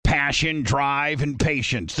Passion, drive, and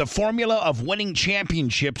patience. The formula of winning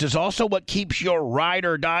championships is also what keeps your ride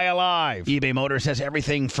or die alive. eBay Motors has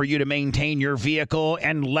everything for you to maintain your vehicle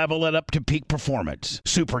and level it up to peak performance.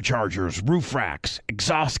 Superchargers, roof racks,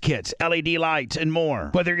 exhaust kits, LED lights, and more.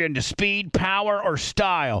 Whether you're into speed, power, or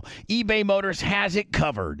style, eBay Motors has it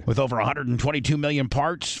covered. With over 122 million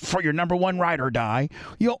parts for your number one ride or die,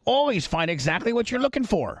 you'll always find exactly what you're looking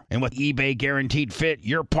for. And with eBay Guaranteed Fit,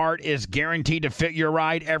 your part is guaranteed to fit your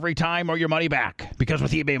ride every time or your money back. Because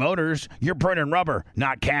with eBay Motors, you're burning rubber,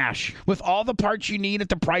 not cash. With all the parts you need at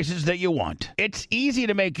the prices that you want. It's easy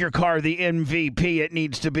to make your car the MVP it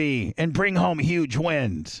needs to be and bring home huge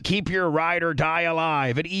wins. Keep your ride or die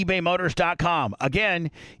alive at ebaymotors.com. Again,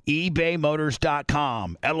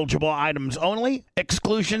 ebaymotors.com. Eligible items only.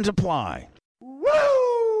 Exclusions apply.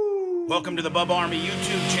 Woo! Welcome to the Bubba Army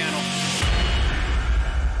YouTube channel.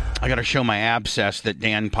 I got to show my abscess that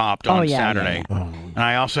Dan popped on Saturday. Yeah. And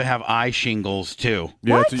I also have eye shingles, too.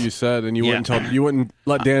 Yeah, that's what you said, and you wouldn't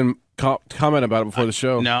let Dan comment about it before the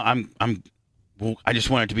show. No, I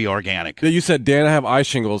just want it to be organic. Yeah, you said, Dan, I have eye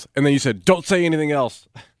shingles, and then you said, don't say anything else.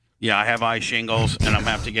 Yeah, I have eye shingles, and I'm going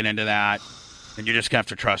to have to get into that. And you're just going to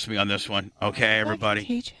have to trust me on this one. Okay,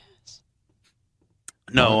 everybody?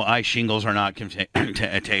 No, eye shingles are not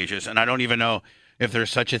contagious, and I don't even know if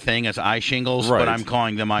there's such a thing as eye shingles, but I'm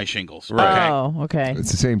calling them eye shingles. Right. Oh, okay.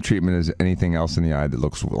 It's the same treatment as anything else in the eye that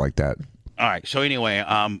looks like that. All right. So anyway,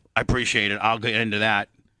 I appreciate it. I'll get into that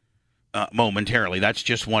momentarily. That's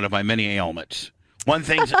just one of my many ailments. One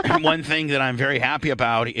thing that I'm very happy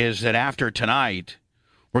about is that after tonight,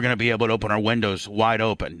 we're going to be able to open our windows wide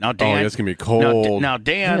open. Now, Dan, it's going to be cold. Now,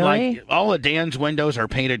 Dan, really? like all of Dan's windows are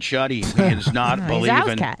painted shut. He does not believe in. He's a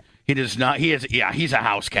house cat. He does not. He's a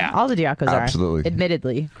house cat. All the Diacos are. Absolutely.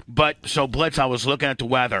 Admittedly. But so Blitz, I was looking at the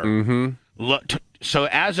weather. Mm-hmm. So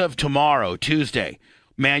as of tomorrow, Tuesday,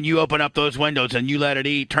 man, you open up those windows and you let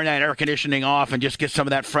it turn that air conditioning off and just get some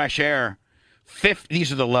of that fresh air.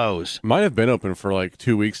 These are the lows. Might have been open for like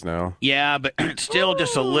 2 weeks now. Yeah, but it's still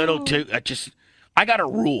just a little too. I got a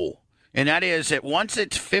rule, and that is that once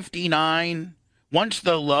it's 59, once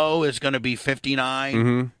the low is going to be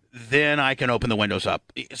 59. Then I can open the windows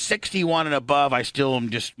up. 61 and above, I still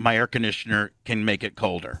am my air conditioner can make it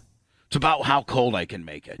colder. It's about how cold I can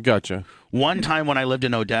make it. Gotcha. One time when I lived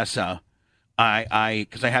in Odessa,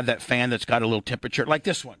 because I have that fan that's got a little temperature, like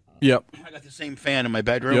this one. Yep. I got the same fan in my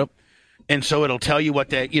bedroom. Yep. And so it'll tell you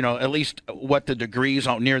what at least what the degrees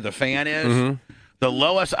near the fan is. The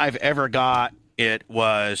lowest I've ever got, it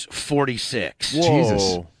was 46. Whoa.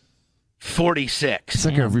 Jesus. 46. It's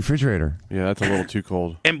like a refrigerator. Yeah, that's a little too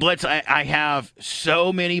cold. And Blitz, I have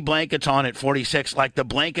so many blankets on at 46. Like the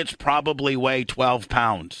blankets probably weigh 12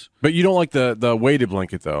 pounds. But you don't like the weighted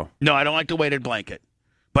blanket, though. No, I don't like the weighted blanket.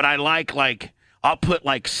 But I like I'll put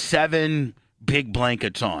 7 big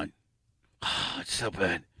blankets on. Oh, it's so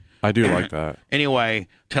good. I do like that. Anyway,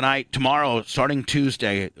 tomorrow, starting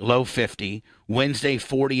Tuesday, low 50. Wednesday,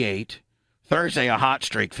 48. Thursday, a hot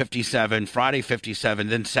streak, 57. Friday, 57.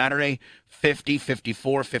 Then Saturday, 50,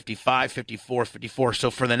 54, 55, 54, 54.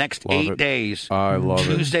 So for the next 8 days, I love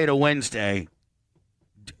Tuesday to Wednesday,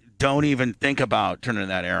 don't even think about turning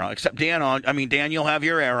that air on. Except Dan on. I mean, Dan, you'll have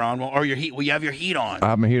your air on, or your heat. Will you have your heat on? I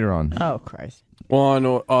have my heater on. Oh, Christ. Well, on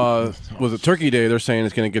was it Turkey Day? They're saying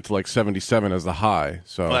it's going to get to 77 as the high.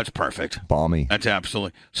 So Well, that's perfect. Balmy. That's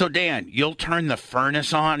absolutely. So, Dan, you'll turn the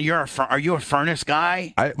furnace on. Are you a furnace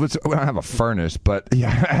guy? I don't have a furnace, but yeah,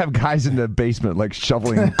 I have guys in the basement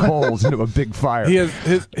shoveling coals into a big fire. He has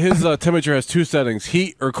his temperature has 2 settings: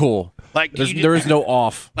 heat or cool. There is no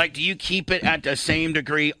off. Do you keep it at the same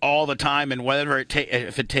degree all the time, and whether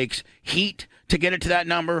if it takes heat to get it to that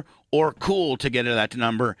number or cool to get it to that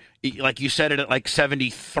number, like you set it at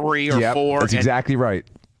 73 or 4? That's exactly right.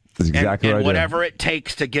 That's exactly right. And whatever it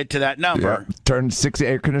takes to get to that number. Yeah. Turn 6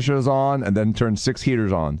 air conditioners on, and then turn 6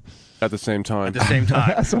 heaters on. At the same time.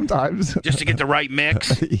 Sometimes. Just to get the right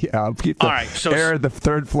mix? Yeah. Keep the air at the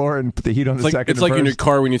 3rd floor and put the heat on the second. It's like in your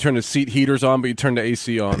car when you turn the seat heaters on, but you turn the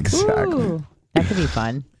AC on. Exactly. Ooh, that could be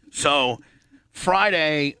fun. So,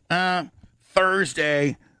 Friday,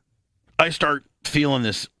 Thursday, I start feeling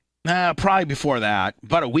this, probably before that,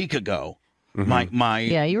 about a week ago.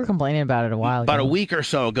 Yeah, you were complaining about it a while ago. About a week or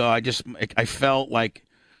so ago, I felt like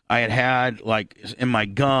I had in my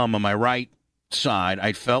gum on my right side,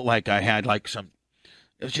 I felt like I had it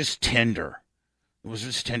was just tender. It was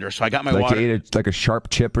just tender. So I got my water. You ate a sharp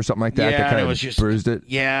chip or something like that. Yeah, that kind and of it was just bruised it.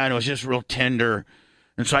 Yeah, and it was just real tender.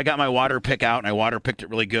 And so I got my water pick out, and I water picked it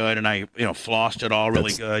really good, and I flossed it all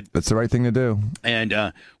really good. That's the right thing to do.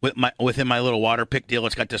 And within my little water pick deal, I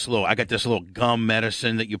got this little gum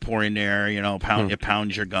medicine that you pour in there. It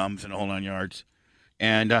pounds your gums and the whole 9 yards.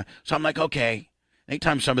 And so I'm like, okay.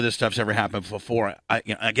 Anytime some of this stuff's ever happened before, I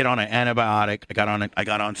get on an antibiotic. I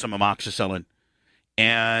got on some amoxicillin,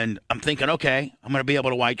 and I'm thinking, okay, I'm going to be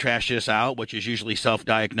able to white trash this out, which is usually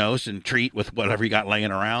self-diagnose and treat with whatever you got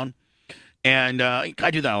laying around. And I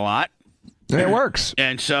do that a lot. It works.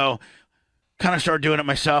 And so kind of started doing it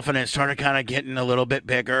myself, and it started kind of getting a little bit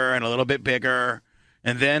bigger and a little bit bigger.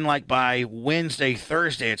 And then like by Wednesday,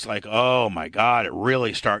 Thursday, it's like, oh, my God, it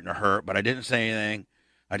really starting to hurt. But I didn't say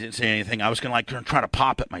anything. I was going to try to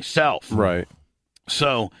pop it myself. Right.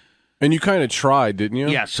 So. And you kind of tried, didn't you?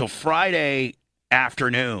 Yeah. So Friday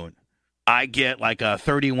afternoon, I get like a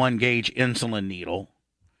 31 gauge insulin needle.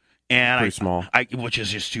 And pretty small. Which is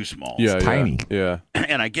just too small. Yeah, it's tiny. Yeah.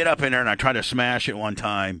 And I get up in there and I try to smash it one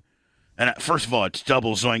time. And first of all, it's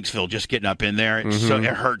double Zoinksville just getting up in there. It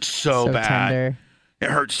hurts so bad. Tender. It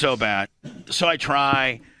hurts so bad. So I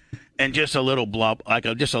try, and just a little blub,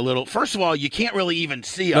 just a little. First of all, you can't really even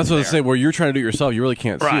see. That's what I say. Where you're trying to do it yourself, you really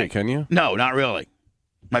can't see it, can you? No, not really.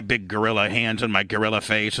 My big gorilla hands and my gorilla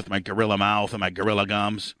face with my gorilla mouth and my gorilla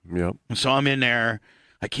gums. Yep. And so I'm in there.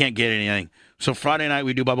 I can't get anything. So Friday night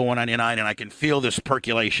we do Bubba 199, and I can feel this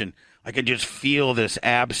percolation. I can just feel this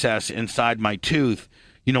abscess inside my tooth.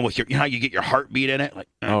 With how you get your heartbeat in it, like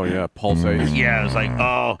oh yeah, pulsating. Yeah, it's like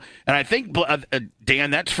oh, and I think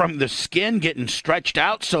Dan, that's from the skin getting stretched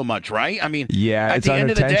out so much, right? I mean, yeah, at the end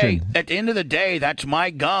of the day, that's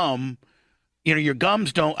my gum. Your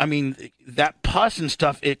gums don't. I mean, that pus and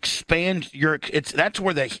stuff expands that's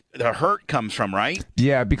where the hurt comes from, right?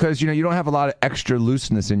 Yeah, because you don't have a lot of extra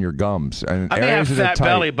looseness in your gums. And I may have fat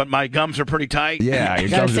belly, but my gums are pretty tight. Yeah, your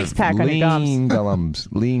got gums a 6-pack on your gums.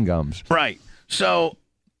 Lean gums. Right. So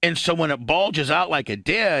when it bulges out like it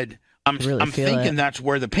did, I'm thinking that's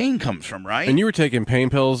where the pain comes from, right? And you were taking pain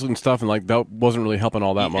pills and stuff, and that wasn't really helping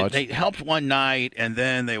all that much. They helped one night, and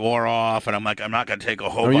then they wore off, and I'm like, I'm not going to take a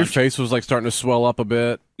whole bunch. Your face was starting to swell up a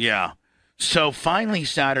bit. Yeah. So finally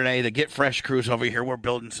Saturday, the Get Fresh crew's over here. We're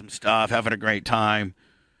building some stuff, having a great time.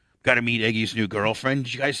 Got to meet Iggy's new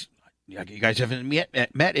girlfriend. You guys haven't met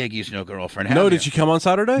Iggy's new girlfriend, have you? Did she come on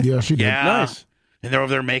Saturday? Yeah, she did. Yeah. Nice. And they're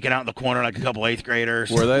over there making out in the corner like a couple 8th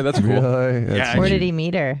graders. Were they? That's cool. Really? Where did he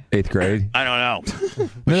meet her? 8th grade. I don't know.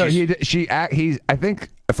 No, I think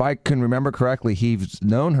if I can remember correctly, he's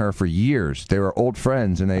known her for years. They were old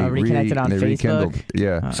friends, and they reconnected on Facebook? rekindled.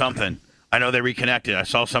 Yeah, something. I know they reconnected. I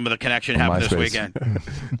saw some of the connection happen this weekend.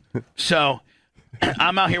 So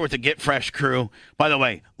I'm out here with the Get Fresh crew. By the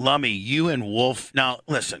way, Lummy, you and Wolf. Now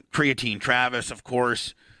listen, Creatine Travis, of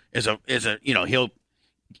course, is a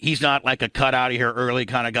he's not like a cut out of here early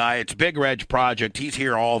kind of guy. It's Big Reg Project. He's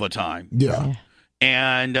here all the time. Yeah.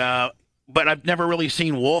 And but I've never really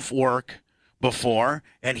seen Wolf work before,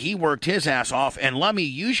 and he worked his ass off. And Lummy,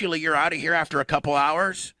 usually you're out of here after a couple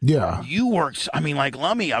hours. Yeah. You worked. I mean, like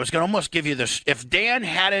Lummy, I was going to almost give you this. If Dan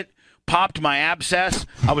hadn't popped my abscess,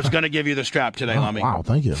 I was going to give you the strap today, Lummy. Wow,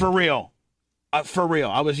 thank you. For real. For real.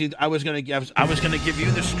 I was going to give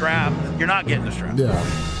you the strap. You're not getting the strap.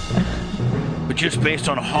 Yeah. But just based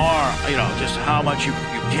on just how much you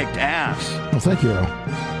kicked ass. Well, thank you.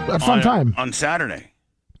 A fun time. On Saturday.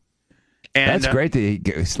 And that's great that he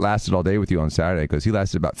lasted all day with you on Saturday, because he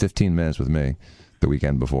lasted about 15 minutes with me the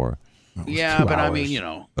weekend before. Yeah, but hours.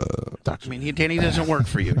 I mean, Danny doesn't work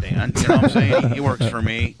for you, Dan. You know what I'm saying? He works for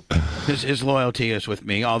me. His loyalty is with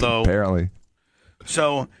me, although. Apparently.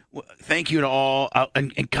 So, thank you to all.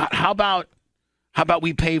 And God, how about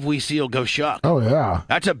we pave, we seal, go Shuck? Oh, yeah.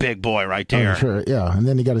 That's a big boy right there. Oh, sure, yeah. And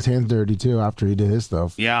then he got his hands dirty, too, after he did his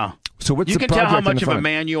stuff. Yeah. So what's you the can tell how project in much the of a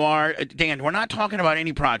man you are. Dan, we're not talking about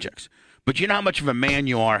any projects. But you know how much of a man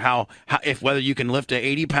you are, how whether you can lift an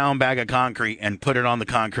 80-pound bag of concrete and put it on the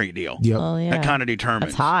concrete deal. Yep. Oh, yeah. That kind of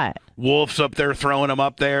determines. It's hot. Wolf's up there throwing them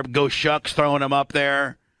up there. Go Shuck's throwing them up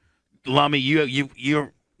there. Lummy, you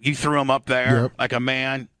threw them up there like a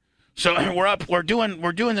man. So we're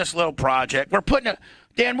doing this little project. We're putting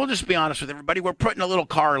Dan, we'll just be honest with everybody. We're putting a little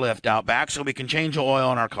car lift out back so we can change the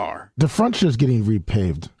oil in our car. The front's just getting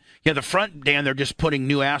repaved. Yeah, the front, Dan, they're just putting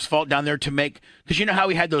new asphalt down there to make, because you know how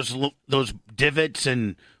we had those divots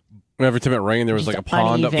and. Every time it rained, there was like a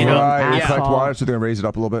pond up front. Right, collect water, so they're going to raise it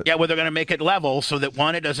up a little bit. Yeah, well, they're going to make it level so that,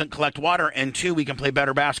 one, it doesn't collect water, and two, we can play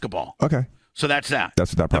better basketball. Okay. So that's that.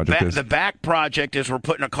 That's what that project is. The back project is we're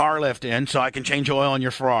putting a car lift in so I can change oil in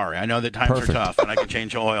your Ferrari. I know that times are tough, and I can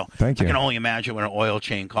change oil. Thank you. I can only imagine what an oil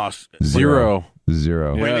change costs. Zero.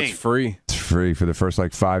 Zero. What do Yeah, you it's mean? free. It's free for the first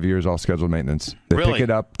like 5 years, all scheduled maintenance. They Really? pick it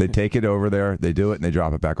up, they take it over there, they do it, and they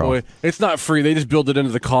drop it back off. Well, it's not free. They just build it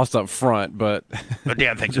into the cost up front, but But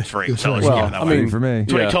Dan thinks it's free. So Well, let's give it that I way. mean, for me.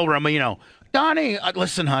 That's what I yeah. told Roma, Donnie,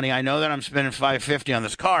 listen, honey, I know that I'm spending $550 on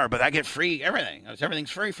this car, but I get free everything.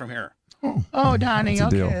 Everything's free from here. Oh, Donnie,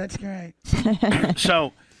 That's a deal. that's great.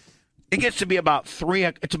 So it gets to be about 3.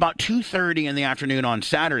 It's about 2:30 in the afternoon on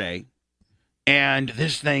Saturday, and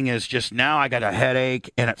this thing is just now. I got a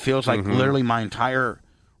headache, and it feels like literally my entire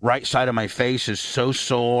right side of my face is so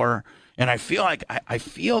sore. And I feel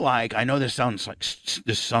like I know this sounds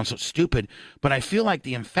so stupid, but I feel like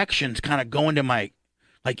the infection's kind of going to my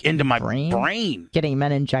into my brain. Getting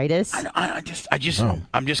meningitis. I'm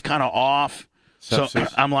just kind of off. So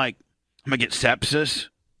Sepsis. I'm like, I'm gonna get sepsis.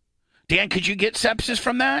 Dan, could you get sepsis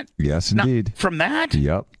from that? Yes, No, indeed. from that?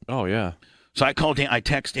 Yep. oh yeah. So I call Dan. I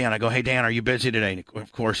text Dan. I go, "Hey Dan, are you busy today?" And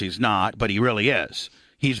of course he's not, but he really is.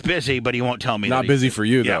 He's busy, but he won't tell me. Not that busy for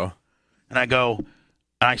you Yeah. though. And I go,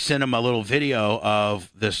 I send him a little video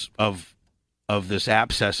of this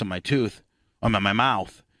abscess in my tooth, on my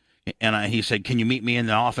mouth, and he said, "Can you meet me in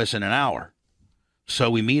the office in an hour?" So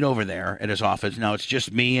we meet over there at his office. Now it's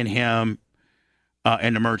just me and him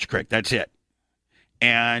and the Merge Creek. That's it.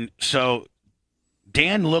 And so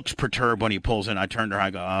Dan looks perturbed when he pulls in. I turn to her. I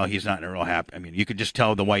go, "Oh, he's not real happy." I mean, you could just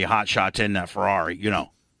tell the way he hot shots in that Ferrari.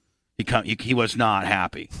 He was not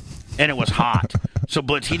happy, and it was hot. So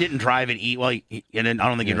Blitz, he didn't drive it. And I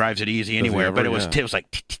don't think he drives it easy anywhere. ever? But it was Yeah.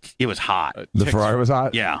 it was hot. The Ferrari was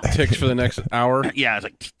hot? Yeah, Ticks for the next hour. yeah. It's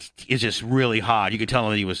like it's just really hot. You could tell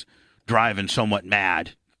that he was driving somewhat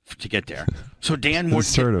mad to get there. So Dan,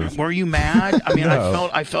 were you mad? I mean, No.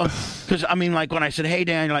 I felt because I mean, like when I said, "Hey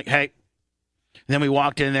Dan," you're like, "Hey." And then we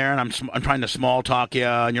walked in there, and I'm trying to small talk you,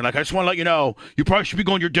 and you're like, "I just want to let you know, you probably should be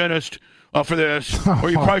going to your dentist for this, or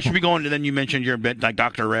you probably should be going to." Then you mentioned your like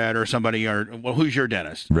Dr. Red or somebody, or well, who's your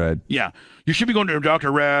dentist? Red. Yeah, you should be going to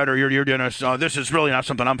Dr. Red or your dentist. This is really not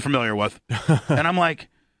something I'm familiar with. And I'm like,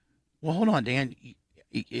 well, hold on, Dan.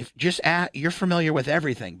 If you're familiar with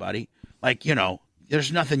everything, buddy. Like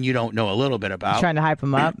there's nothing you don't know a little bit about. Trying to hype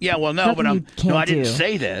him up. Yeah, well, no, Nothing but you can't I didn't do.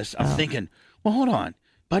 say this. I'm thinking, well, hold on,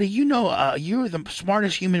 buddy. You're the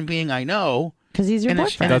smartest human being I know. Because he's your And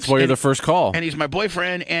it's- boyfriend. That's why you're the first call. And he's my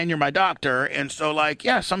boyfriend, and you're my doctor, and so like,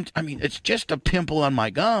 yeah, it's just a pimple on my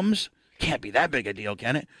gums. Can't be that big a deal,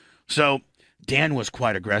 can it? So Dan was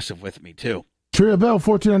quite aggressive with me too. Tria Bell,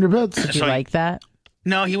 1,400 bits. Did you so- like that?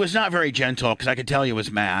 No, he was not very gentle because I could tell he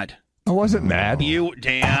was mad. I wasn't mad. You, I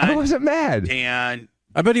Dan, wasn't mad. Dan.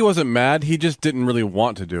 I bet he wasn't mad. He just didn't really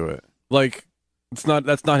want to do it. Like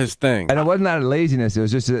that's not his thing. And it wasn't out of laziness. It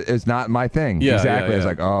was just, it's not my thing. Yeah, exactly. yeah, I was yeah.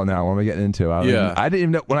 like, oh, no, what am I getting into? I didn't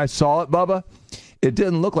even know. When I saw it, Bubba, it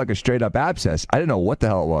didn't look like a straight up abscess. I didn't know what the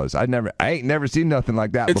hell it was. I ain't never seen nothing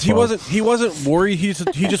like that before. He wasn't worried. He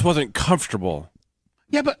just wasn't comfortable.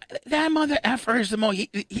 Yeah, but that mother effer is the most. He's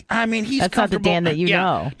That's not the comfortable. Dan that you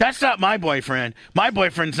know. That's not my boyfriend. My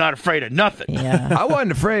boyfriend's not afraid of nothing. Yeah. I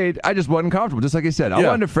wasn't afraid. I just wasn't comfortable. Just like you said, I Yeah.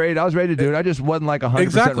 wasn't afraid. I was ready to do it. I just wasn't like 100%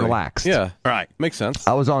 Exactly. relaxed. Yeah. Right. Makes sense.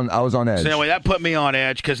 I was on edge. So anyway, that put me on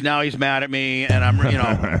edge because now he's mad at me, and I'm,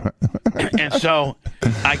 and so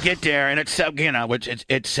I get there, and it's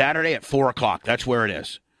Saturday at 4:00. That's where it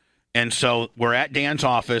is, and so we're at Dan's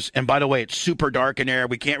office. And by the way, it's super dark in there.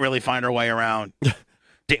 We can't really find our way around.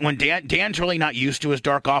 When Dan's really not used to his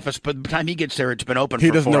dark office, but by the time he gets there, it's been open He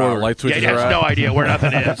for doesn't 4 know where hours. the light switches he has are at. no idea where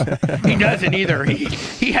nothing is. He doesn't either.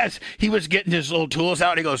 He was getting his little tools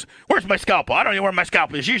out, and he goes, "Where's my scalpel? I don't know where my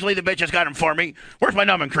scalpel is. Usually the bitch has got him for me. Where's my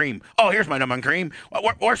numbing cream? Oh, here's my numbing cream.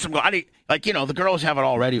 Where's some? The girls have it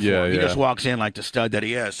all ready for him. He Yeah. just walks in like the stud that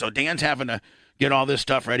he is. So Dan's having to get all this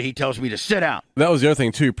stuff ready. He tells me to sit down. That was the other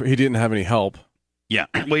thing too. He didn't have any help. Yeah,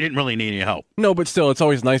 we didn't really need any help. No, but still, it's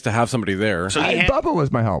always nice to have somebody there. So Bubba was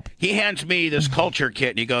my help. he hands me this culture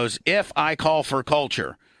kit, and he goes, "If I call for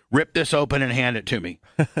culture, rip this open and hand it to me."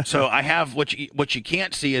 So I have what you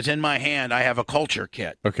can't see is in my hand. I have a culture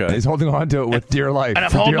kit, Okay. He's holding on to it with dear life. and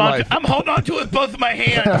I'm for holding dear on. life. I'm holding on to it with both of my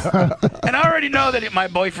hands, and I already know that my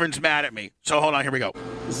boyfriend's mad at me. So hold on, here we go.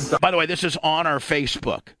 By the way, this is on our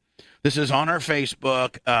Facebook.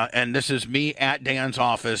 And this is me at Dan's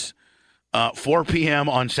office. 4 p.m.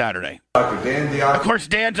 on Saturday. Dr. Dan Diaco. Of course,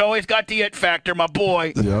 Dan's always got the it factor, my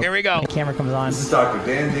boy. Yep. Here we go. The camera comes on. This is Dr.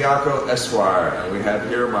 Dan Diaco, Esquire, and we have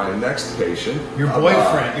here my next patient. Your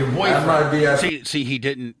boyfriend. Have my BS. See, he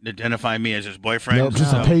didn't identify me as his boyfriend. Nope,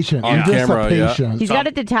 just so- a patient. On Just camera, a yeah. patient. He's So- got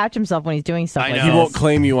to detach himself when he's doing stuff I like know. He this. won't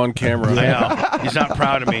claim you on camera. I know. He's not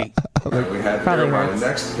proud of me. And we have Probably here my hurts.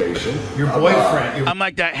 next patient. Your boyfriend. I'm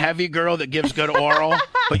like that heavy girl that gives good oral,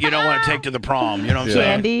 but you don't want to take to the prom. You know what I'm saying?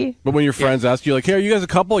 Candy. But when your friends ask you, like, "Hey, are you guys a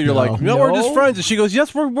couple?" You're like, "No, we're just friends." And she goes,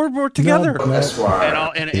 "Yes, we're together."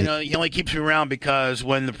 Esquire. And he only keeps me around because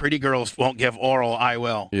when the pretty girls won't give oral, I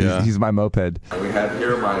will. Yeah. He's my moped. And we have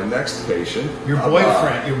here my next patient. Your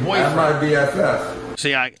boyfriend. Your And boyfriend. my BFF.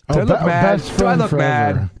 See, I. Do I look mad? best Do I friend look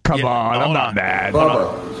forever. mad? Come Yeah, on, I'm hold not on. mad.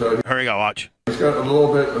 Bubba. So Here we go. Watch. he's got a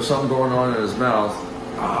little bit of something going on in his mouth.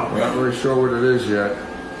 We're not really sure what it is yet.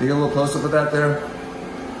 Can you get a little close up of that there?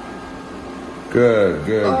 Good, good,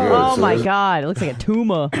 good. Oh So my there's- God! It looks like a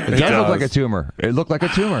tumor. It does look like a tumor. It looked like a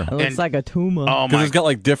tumor. It looks And- like a tumor. Oh Because my. it's got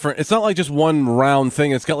like different. It's not like just one round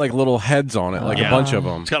thing. It's got like little heads on it, like a Yeah. bunch of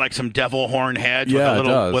them. It's got like some devil horn heads Yeah, it with a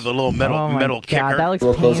does. little metal Oh my metal God, kicker. that looks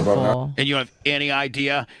Real close up on painful. And you have any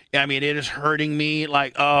idea? I mean, it is hurting me.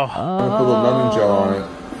 Like, I'm gonna put a little numbing gel on it.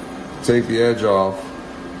 Take the edge off.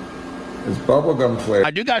 It's bubblegum flavor.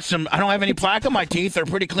 I do got some. I don't have any plaque on my teeth. They're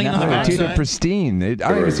pretty clean on the Your teeth are backside. pristine. I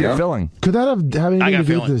don't even see Yeah. it filling. Could that have anything I got to do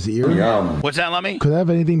with feeling. his ear? Yum. What's that, Lemmy? Could that have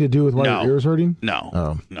anything to do with why No. your ear's hurting? No.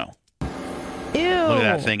 Oh. No. Ew. Look at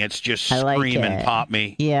that thing. It's just I like screaming, it. pop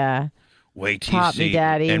me. Yeah, Wait till you Pop me, see.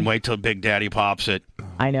 Daddy. And wait till Big Daddy pops it.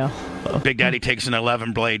 I know. Big Daddy takes an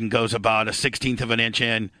 11 blade and goes about a 16th of an inch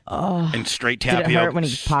in, and straight Did it tapioca. hurt when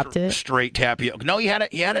he popped it? Straight tapioca. No, he had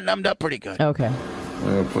it numbed up pretty good. Okay. I'm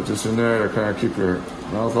gonna put this in there to kind of keep your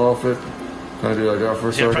mouth off it. Kind of do like that for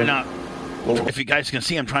a See, I'm second. trying not. If you guys can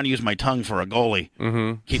see, I'm trying to use my tongue for a goalie.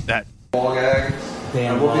 Mm-hmm. Keep that. Ball gag.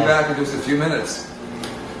 And we'll be back in just a few minutes.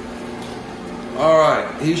 All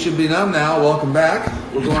right, he should be numb now. Welcome back.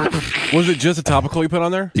 We're going Was it just a topical you put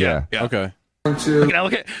on there? Yeah. Yeah. Okay.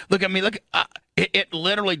 to Look at me. Look. It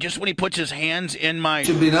literally just when he puts his hands in my.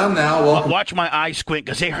 should be numb now. Welcome Watch my eyes squint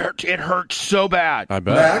because it hurts. It hurts so bad. I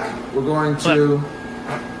bet. back. We're going to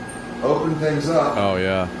open things up. Oh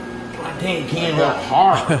yeah. Dang, can't look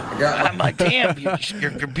hard. I got I'm like, damn,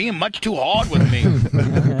 you're being much too hard with me.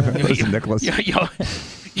 Listen, Nicholas.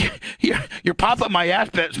 You're popping my ass,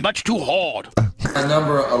 but it's much too hard. my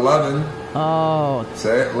number 11. Oh,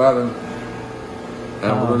 Say it, 11.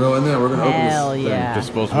 And we're going to go in there. We're going to open this hell thing. yeah.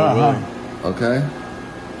 Disposable Willie. Okay.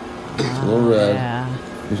 It's a little red. Yeah.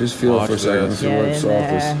 You just feel Watch it for a second. this. See Get what in it's soft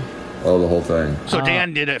there. is. Oh, the whole thing. So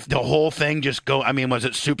Dan, did it, the whole thing just go? I mean, was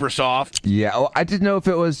it super soft? Yeah. Oh, I didn't know if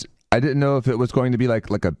it was. I didn't know if it was going to be like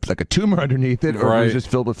a tumor underneath it, or if it Right. was just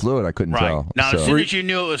filled with fluid. I couldn't Right. tell. Now, So- as soon as you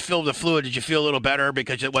knew it was filled with fluid, did you feel a little better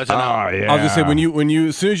because it wasn't? Oh yeah. I was just say when you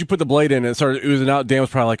as soon as you put the blade in, it started oozing out. Dan was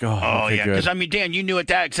probably like, "Oh, Oh okay, yeah, good." because I mean, Dan, you knew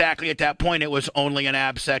exactly at that point it was only an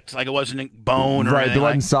abscess, like it wasn't a bone or right. anything. There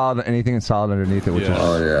wasn't Like, solid anything solid underneath it, which Yeah. is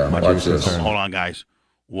Oh, yeah. much Watch of a this. concern. hold on, guys,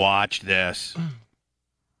 watch this.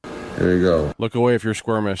 Here you go. Look away if you're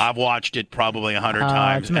squirmish. I've watched it probably 100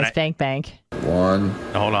 times. It's my spank bank. 1,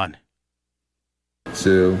 Hold on.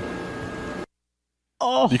 2.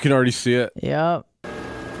 Oh. You can already see it. Yep. 2.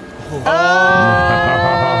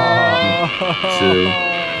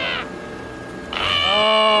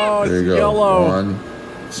 Oh, There you go. yellow. 1,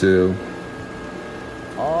 2.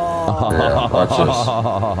 Oh. Yeah,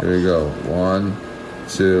 watch this. Here you go. 1,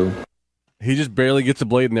 2. He just barely gets a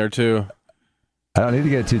blade in there too. I don't need to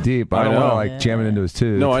get too deep. I I don't want to know. like jam it into his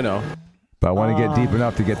tooth. No, I know. But I want to get deep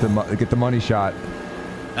enough to get the money shot.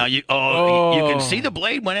 Now you can see the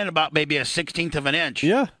blade went in about maybe a 16th of an inch.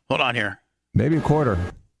 Yeah. Hold on here. Maybe a quarter.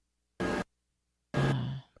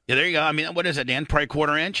 Yeah, there you go. I mean, what is it, Dan? Probably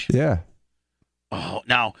quarter inch. Yeah. Oh,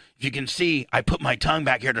 now if you can see, I put my tongue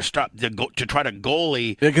back here to stop to try to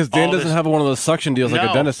goalie. Yeah, because Dan all doesn't this- have one of those suction deals like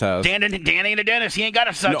No. a dentist has. Dan ain't a dentist. He ain't got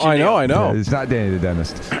a suction No, I know, deal. I know. Yeah, it's not Danny the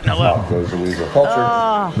dentist. Now look. Those are weasel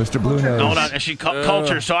culture. Mr. Blue Nose. Hold on. And she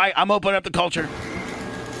culture. So I'm opening up the culture.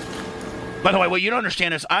 By the way, what you don't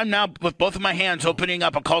understand is I'm now with both of my hands opening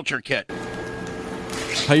up a culture kit.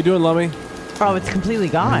 How you doing, Lummy? Oh, it's completely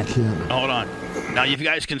gone. Hold on. Now, if you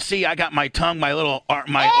guys can see, I got my tongue, my little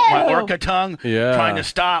my orca tongue, Yeah. trying to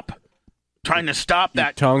stop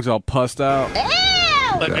that. Tongue's all pussed out.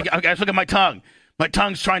 Look, guys, look at my tongue. My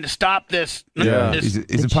tongue's trying to stop this. Yeah. this-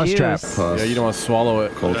 He's a pus juice. trap. Plus, Yeah, you don't want to swallow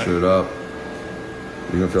it. culture it up.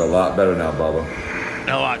 You're going to feel a lot better now, Bubba.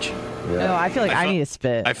 now watch. No, I feel like I need to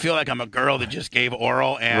spit. I feel like I'm a girl that just gave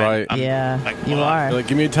oral, and Right. I'm, Yeah, like, you hold on. are. You're like,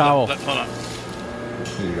 give me a towel. Hold on.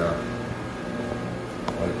 Here you go.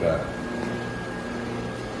 Like that.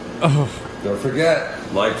 Oh, Don't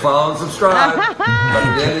forget, like, follow, and subscribe. Like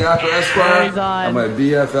Danny Opera Esquire. He's on. I'm my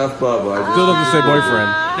BFF Bubba. I still just, doesn't say boyfriend.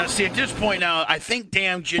 Now, see, at this point now, I think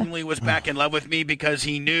Dan genuinely was back in love with me because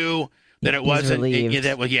he knew that it wasn't.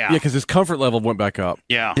 Yeah, because his comfort level went back up.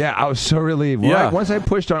 Yeah. Yeah, I was so relieved. Once I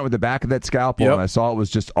pushed on it with the back of that scalpel and I saw it was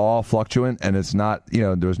just all fluctuant and it's not,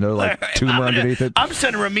 there was no tumor underneath it. I'm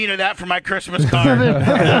sending Ramita that for my Christmas card.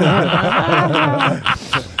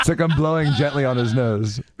 It's like I'm blowing gently on his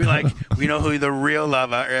nose. Be like, we know who the real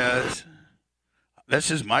lover is. This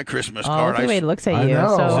is my Christmas card. The way it looks at you.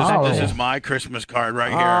 This is my Christmas card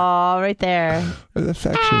right here. Oh, right there. With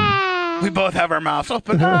affection. We both have our mouths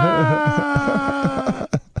open. Dan,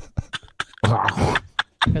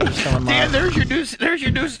 there's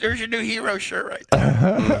your new hero shirt right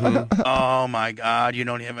there. Oh my God! You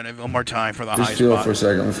don't even have one more time for the high spot. Just feel it for a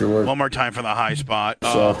second if you would. One more time for the high spot.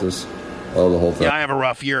 Softest. The whole thing. Yeah, I have a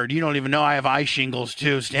rough year. You don't even know I have eye shingles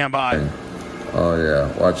too. Stand by. Oh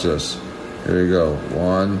yeah, watch this. Here you go.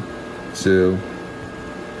 1, 2.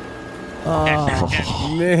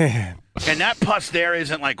 Oh man. And that pus there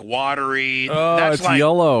isn't like watery. Oh, that's it's like,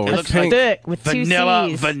 yellow. It It's looks pink. like with vanilla,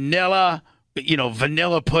 2 C's.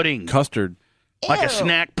 vanilla pudding. Custard. Like a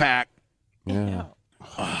snack pack. Yeah.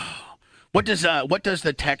 What does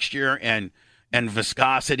the texture and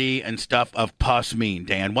viscosity and stuff of pus mean,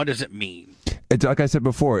 Dan? What does it mean? It's like I said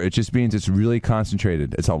before. It just means it's really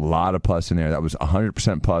concentrated. It's a lot of pus in there. That was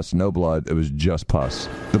 100% pus, no blood. It was just pus.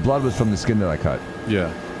 The blood was from the skin that I cut.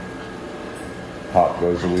 Yeah. Pop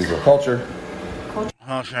goes the weasel. Culture.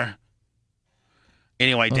 Sure.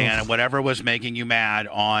 Anyway, Dan, whatever was making you mad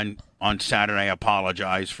on Saturday, I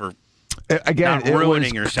apologize for not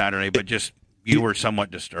ruining your Saturday, but just you were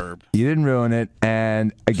somewhat disturbed. You didn't ruin it,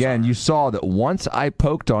 and again, you saw that once I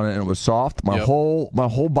poked on it and it was soft, my whole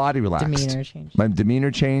body relaxed. Demeanor changed. My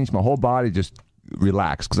demeanor changed. My whole body just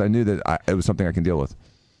relaxed because I knew that it was something I can deal with.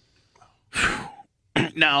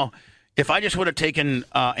 Now, if I just would have taken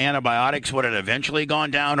antibiotics, would it eventually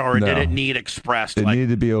gone down, or did it need expressed? It needed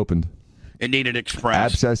to be opened. It needed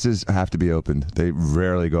expressed. Abscesses have to be opened. They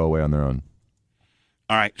rarely go away on their own.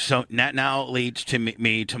 All right, so that now leads to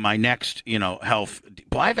me to my next, health.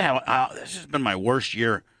 Well, I've had this has been my worst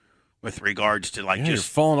year with regards to you're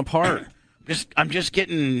falling apart. I'm just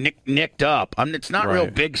getting nicked up. It's not real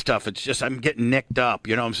big stuff. It's just I'm getting nicked up.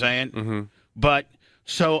 You know what I'm saying? Mm-hmm. But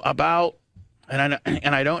so about, and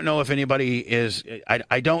I don't know if anybody is.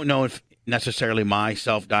 I don't know if necessarily my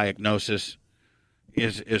self-diagnosis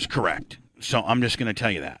is correct. So I'm just going to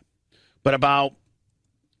tell you that. But about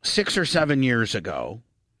 6 or 7 years ago,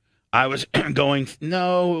 I was going.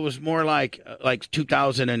 No, it was more like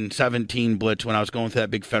 2017 blitz when I was going through that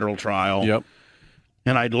big federal trial. Yep.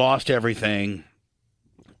 And I'd lost everything.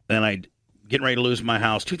 And I'd getting ready to lose my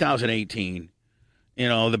house. 2018.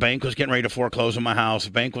 The bank was getting ready to foreclose on my house.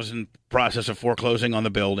 The bank was in process of foreclosing on the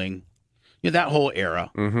building. That whole era.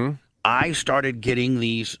 Mm-hmm. I started getting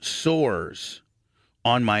these sores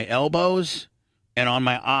on my elbows and on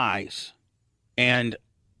my eyes, and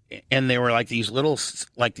they were like these little,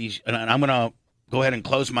 and I'm gonna go ahead and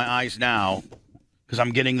close my eyes now because I'm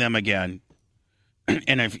getting them again.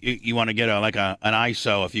 And if you want to get an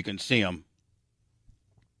ISO, if you can see them,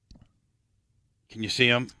 can you see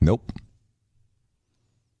them? Nope.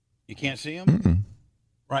 You can't see them. Mm-mm.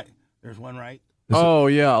 Right, there's one right. Oh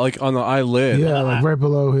yeah, like on the eyelid. Yeah, like right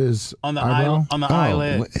below his on the eyebrow. on the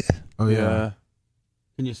eyelid. Oh yeah.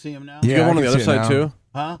 Can you see him now? You have one on the other side too?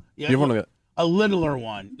 Huh? Yeah. You have one on the a littler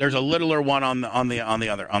one. There's a littler one on the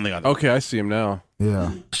other. Okay, I see him now.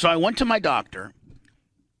 Yeah. So I went to my doctor,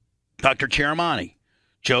 Dr. Cheramani,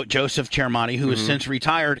 Joseph Cheramani, who has since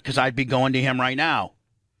retired because I'd be going to him right now.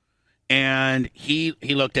 And he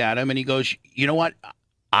looked at him and he goes, "You know what?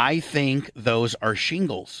 I think those are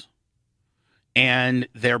shingles, and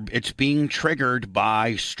it's being triggered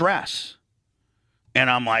by stress." And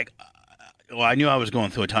I'm like, well, I knew I was going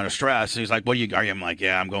through a ton of stress. And he's like, "What are you?" I'm like,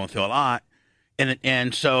 "Yeah, I'm going through a lot."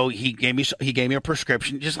 And so he gave me a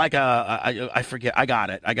prescription, just like I forget, I got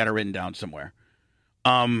it written down somewhere.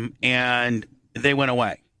 And they went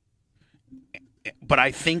away. But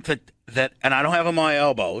I think that, and I don't have them on my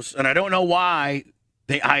elbows, and I don't know why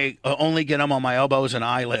I only get them on my elbows and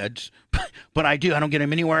eyelids, but I do. I don't get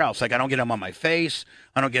them anywhere else. Like I don't get them on my face.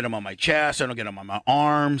 I don't get them on my chest. I don't get them on my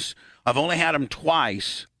arms. I've only had them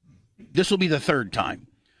twice. This will be the third time.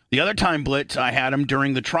 The other time, Blitz, I had them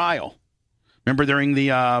during the trial. Remember during the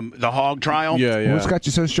hog trial? Yeah. What's got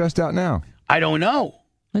you so stressed out now? I don't know.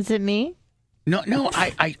 Was it me? No,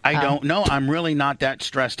 I don't know. I'm really not that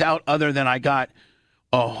stressed out other than I got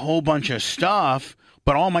a whole bunch of stuff,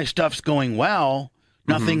 but all my stuff's going well.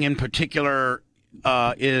 Nothing in particular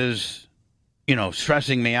is,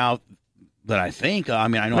 stressing me out that I think. I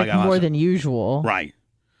mean, I know like I got more than usual. Right.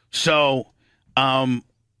 So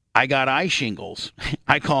I got eye shingles.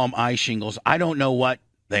 I call them eye shingles. I don't know what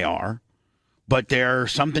they are. but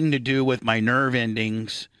there's something to do with my nerve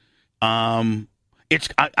endings. I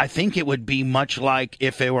think it would be much like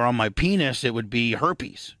if they were on my penis, it would be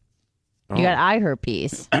herpes. You got eye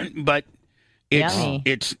herpes. But Yummy.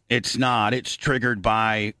 it's not. It's triggered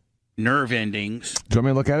by nerve endings. Do you want me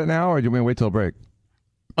to look at it now, or do you want me to wait till break?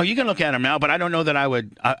 Oh, you can look at them now, but I don't know that I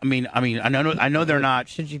would. I mean, I know they're not.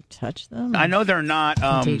 Should you touch them? I know they're not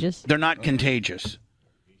Contagious? They're not contagious.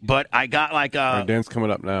 But I got like Dan's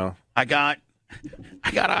coming up now. I got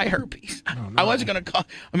eye herpes. Oh, no. I wasn't gonna call.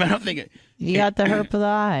 I mean, I don't think it. You got the herp of the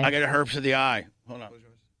eye. I got a herpes of the eye. Hold on.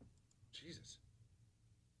 Jesus.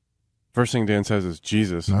 First thing Dan says is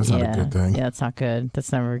Jesus. No, that's not a good thing. Yeah, that's not good.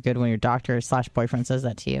 That's never good when your doctor / boyfriend says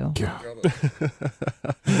that to you. Yeah.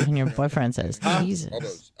 And your boyfriend says,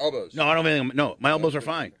 Jesus. Elbows. No, I don't think. No, my elbows are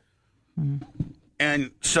fine. Mm-hmm.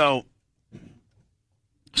 And so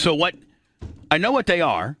what? I know what they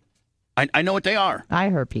are. I know what they are. Eye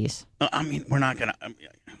herpes. I mean, we're not gonna.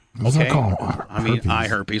 Let's not Okay. call them I mean, herpes. eye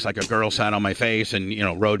herpes, like a girl sat on my face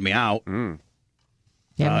and rode me out.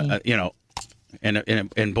 Yummy.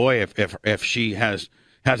 And boy, if she has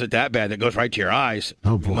it that bad that goes right to your eyes,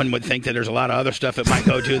 Oh, boy. one would think that there's a lot of other stuff that might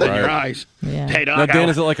go to than your eyes. Yeah. Hey, Doc. Now, Dan,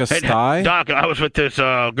 is it like a hey, sty? Doc, I was with this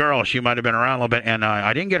girl. She might have been around a little bit, and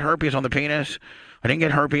I didn't get herpes on the penis. I didn't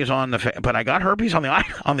get herpes on but I got herpes on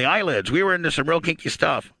the eyelids. We were into some real kinky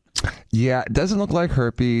stuff. Yeah, it doesn't look like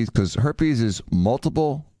herpes because herpes is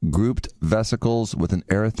multiple grouped vesicles with an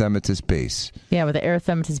erythematous base. Yeah, with the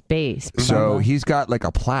erythematous base. So he's got like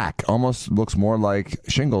a plaque. Almost looks more like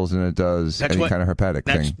shingles than it does any kind of herpetic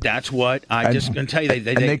thing. That's what I just can tell you.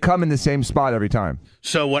 They come in the same spot every time.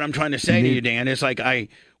 So what I'm trying to say to you, Dan, is like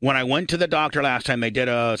when I went to the doctor last time, they did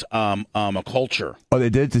a culture. Oh, they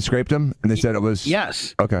did? They scraped him, and they said it was.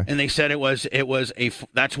 Yes. Okay. And they said it was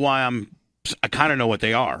that's why I kind of know what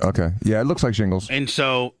they are. Okay. Yeah, it looks like shingles. And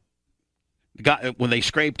so, when they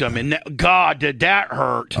scraped them, and God, did that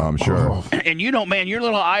hurt? I'm sure. And man, your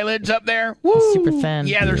little eyelids up there, woo, super thin.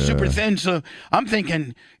 Yeah, they're super thin. So I'm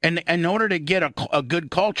thinking, and in order to get a good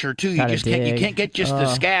culture too, you can't get just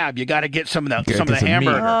the scab. You got to get some of the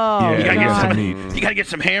hamburger. Oh, you God. got to get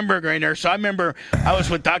some hamburger in there. So I remember I was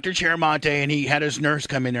with Dr. Chiramonte, and he had his nurse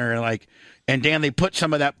come in there and Dan, they put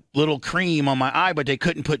some of that little cream on my eye, but they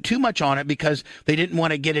couldn't put too much on it because they didn't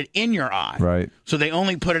want to get it in your eye. Right. So they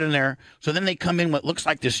only put it in there. So then they come in what looks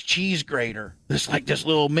like this cheese grater, this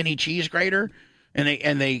little mini cheese grater, and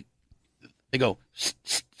they go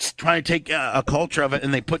trying to take a culture of it,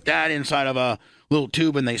 and they put that inside of a little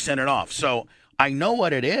tube and they send it off. So I know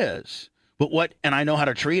what it is, and I know how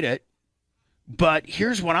to treat it. But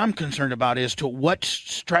here's what I'm concerned about is to what's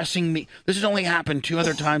stressing me. This has only happened 2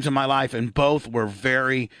 other times in my life, and both were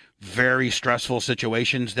very, very stressful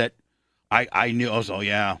situations that I knew.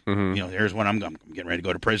 Here's when I'm getting ready to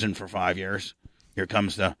go to prison for 5 years. Here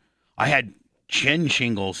comes I had chin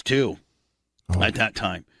shingles too at that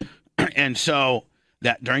time. And so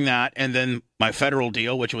during that, and then my federal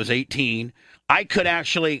deal, which was 18, I could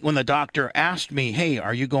actually, when the doctor asked me, hey,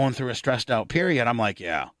 are you going through a stressed out period? I'm like,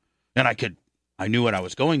 yeah. And I knew what I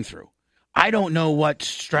was going through. I don't know what's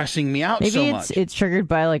stressing me out so much. Maybe it's triggered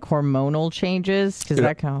by like hormonal changes because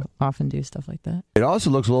that can often do stuff like that. It also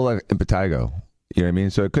looks a little like impetigo. You know what I mean?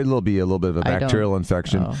 So it could be a little bit of a bacterial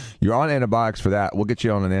infection. Oh. You're on antibiotics for that. We'll get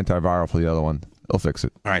you on an antiviral for the other one. It'll fix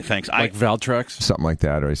it. All right, thanks. Like Valtrex? Something like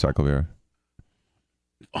that, or acyclovir.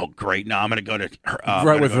 Oh, great. Now I'm going to go to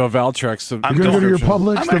with Valtrex. So You're going to go to your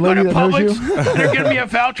Publix, the lady that knows you? They're giving me a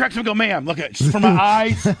Valtrex and go, ma'am, look, it's for my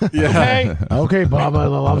eyes. Okay? Okay, Bob, I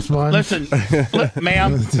love sponge. Listen,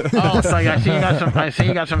 ma'am. Oh, so I see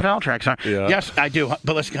you got some Valtrex. Huh? Yeah. Yes, I do.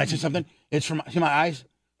 But listen, can I say something? It's for my eyes.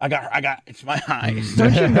 It's my eyes.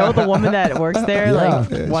 Don't you know the woman that works there,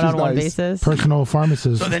 Yeah. one-on-one nice. basis? Personal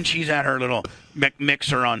pharmacist. So then she's at her little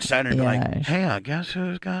mixer on set and like, hey, guess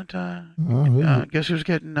who's got, guess who's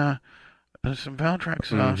getting some Valtrex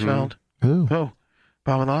filled? Who? Oh,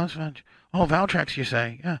 Bob Sponge. Oh, Valtrex, you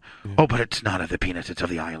say? Yeah. Oh, but it's not of the penis; it's of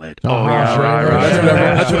the eyelid. Oh, yeah, sure. right.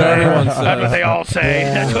 That's what everyone says. That's what they all say.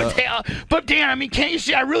 That's what they all. But Dan, I mean, can't you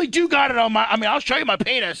see? I really do got it on my. I mean, I'll show you my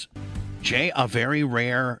penis. Jay, a very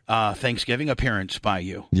rare Thanksgiving appearance by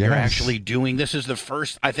you. Yes. You're actually doing. This is the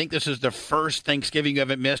first. I think this is the first Thanksgiving you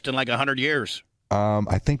haven't missed in like 100 years.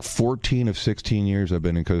 I think 14 of 16 years I've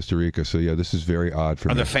been in Costa Rica. So, yeah, this is very odd for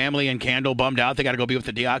me. Are the family and Candle bummed out? They got to go be with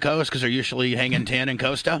the Diacos because they're usually hanging 10 in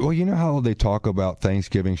Costa? Well, you know how they talk about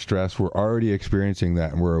Thanksgiving stress? We're already experiencing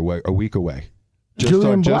that, and we're a week away.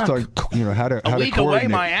 Julian Black. on how to a week away,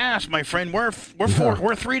 coordinate. my ass, my friend. We're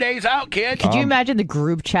 3 days out, kid. Could you imagine the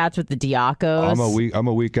group chats with the Diacos? I'm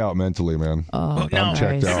a week out mentally, man. Oh, no,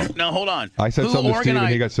 checked out. No, hold on. I said something to Steve and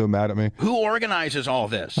he got so mad at me. Who organizes all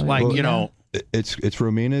this? It's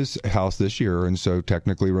Romina's house this year, and so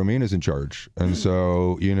technically Romina's in charge. And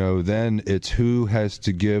so, then it's who has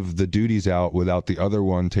to give the duties out without the other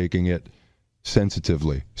one taking it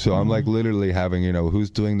sensitively. So I'm like literally having,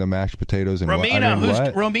 who's doing the mashed potatoes and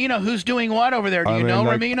Romina, who's doing what over there? Do you know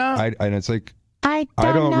Romina? And it's like, I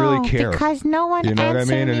don't know, really care. Because no one You know what I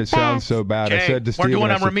mean? And it back. sounds so bad. Jay, I said to Steve, we're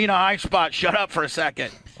doing a Romina high spot. Shut up for a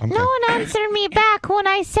second. Okay. No one answered me back when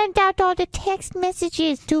I sent out all the text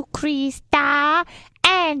messages to Krista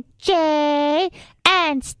and Jay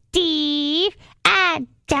and Steve and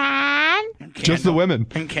Dan. Just the women.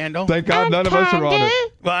 And Kendall. Thank God and none of us are on it.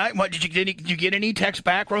 What did you get any text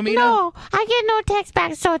back, Romina? No, I get no text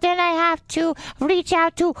back. So then I have to reach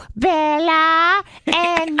out to Bella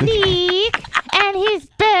and Nick and his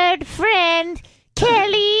bird friend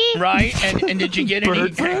Kelly. Right? And did you get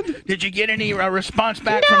any response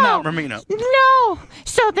back from that, Romina? No.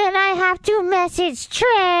 So then I have to message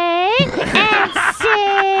Trey and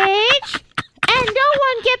Sage, and no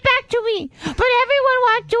one get back to me. But everyone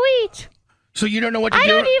wants to eat. So you don't know what to do? I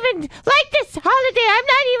don't even like this holiday. I'm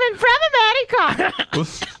not even from America.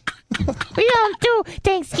 We don't do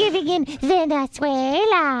Thanksgiving in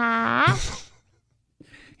Venezuela.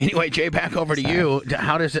 Anyway, Jay, back over to you.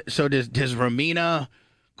 How does it? So does Romina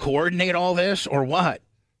coordinate all this, or what?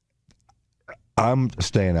 I'm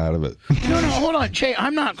staying out of it. No, hold on, Jay.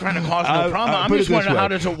 I'm not trying to cause no problem. I'm just wondering how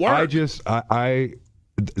does it work?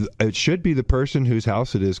 It should be the person whose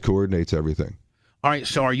house it is coordinates everything. All right.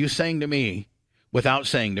 So are you saying to me, without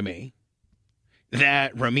saying to me,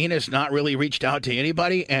 that Romina's not really reached out to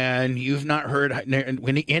anybody, and you've not heard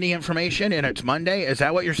any information, and it's Monday? Is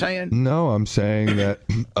that what you're saying? No, I'm saying that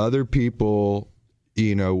other people,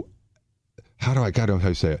 how do I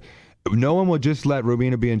say it? No one will just let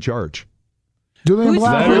Romina be in charge. Julian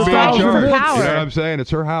Black Let her is be in fighting charge. for You know power. what I'm saying? It's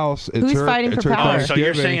her house. It's Who's fighting for power? So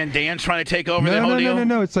you're saying Dan's trying to take over the whole deal?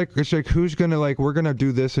 No. It's like who's gonna we're gonna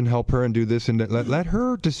do this and help her and do this and let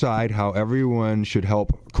her decide how everyone should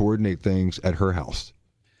help coordinate things at her house.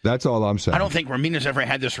 That's all I'm saying. I don't think Romina's ever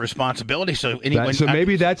had this responsibility. So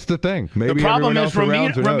maybe that's the thing. Maybe the problem is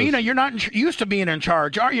Romina, you're not used to being in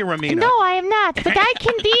charge, are you, Romina? No, I am not. But I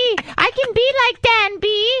can be like Dan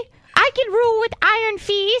B. I can rule with Iron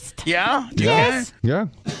Fist. Yeah? Yes. Yeah.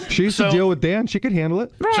 She used to deal with Dan. She could handle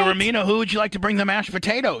it. Right. So, Romina, who would you like to bring the mashed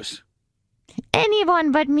potatoes?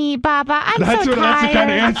 Anyone but me, Baba. That's the kind of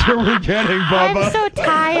answer we're getting, Baba. I'm so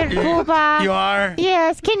tired, Booba. You are?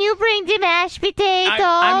 Yes. Can you bring the mashed potatoes?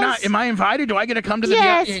 I'm not. Am I invited? Do I get to come to the...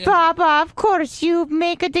 Yes, Baba. Of course. You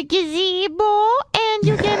make the gazebo and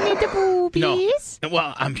you give me the boobies. No.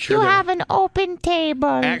 Well, I'm sure you have an open table.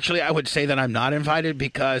 Actually, I would say that I'm not invited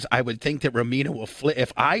because I would think that Romina will flip.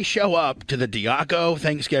 If I show up to the Diaco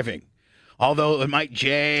Thanksgiving, although it might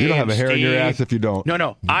Jay, you don't have a hair in your ass if you don't.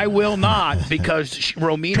 No, I will not because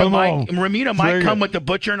Romina might come with the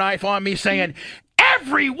butcher knife on me, saying,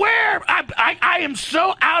 "Everywhere, I am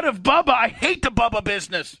so out of Bubba. I hate the Bubba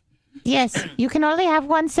business." Yes, you can only have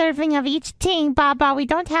one serving of each thing, Baba. We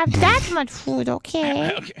don't have that much food,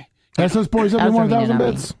 okay? Okay. SS Boys every 1,000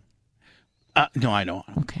 bits. No, I know.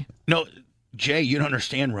 Okay. No, Jay, you don't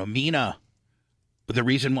understand. Romina, the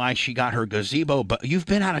reason why she got her gazebo, but you've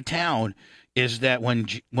been out of town, is that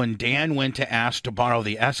when Dan went to ask to borrow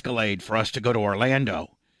the Escalade for us to go to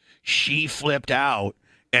Orlando, she flipped out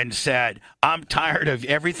and said, "I'm tired of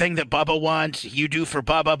everything that Bubba wants. You do for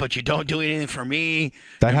Bubba, but you don't do anything for me."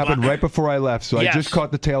 That happened right before I left, so Yes. I just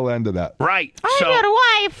caught the tail end of that. Right. I'm your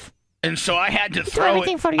wife. And so I had to Do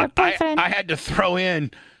everything for your boyfriend. I had to throw in,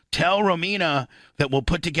 tell Romina that we'll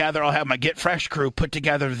put together, I'll have my Get Fresh crew put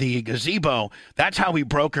together the gazebo. That's how we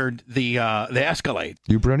brokered the Escalade.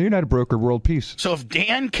 You and I broker world peace. So if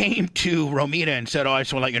Dan came to Romina and said, "Oh, I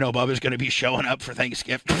just want to let you know Bubba's going to be showing up for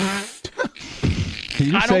Thanksgiving."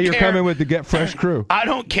 You say you're coming with the Get Fresh crew. I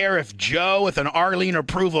don't care if Joe with an Arlene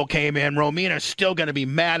approval came in. Romina's still going to be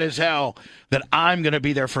mad as hell that I'm going to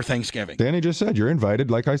be there for Thanksgiving. Danny just said you're invited,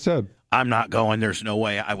 like I said. I'm not going. There's no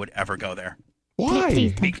way I would ever go there.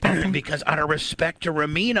 Why? Because out of respect to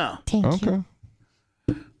Romina. Thank you.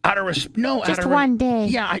 Out of respect. No, just one day.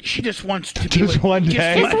 Yeah, she just wants to Just be one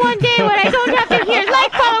day. Just one day when I don't have to hear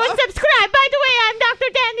like, follow, and subscribe. By the way, I'm Dr.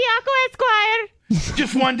 Dan Diaco Esquire.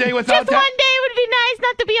 Just one day without Just one day would be nice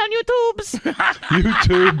not to be on YouTube's.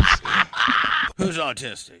 Who's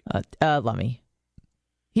autistic? Lummy.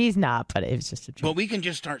 He's not, but it was just a joke. Well, we can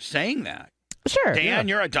just start saying that. Sure. Dan,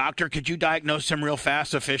 you're a doctor. Could you diagnose him real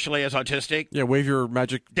fast officially as autistic? Yeah, wave your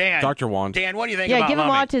magic doctor wand. Dan, what do you think Yeah, about give him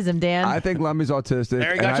Lummy? autism, Dan. I think Lummy's autistic.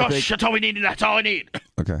 There you go. That's all we need. That's all I need.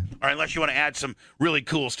 Okay. All right, unless you want to add some really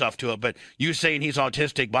cool stuff to it, but you saying he's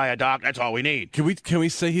autistic by a doc, that's all we need. Can we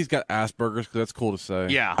say he's got Asperger's? Because that's cool to say.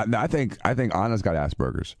 Yeah. I think Anna's got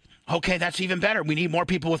Asperger's. Okay, that's even better. We need more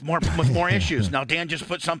people with more issues. Now, Dan just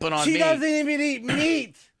put something on me. She doesn't even eat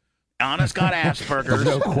meat. Anna's got Asperger's.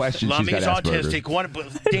 No question. Lummy's she's got Asperger's. autistic. What?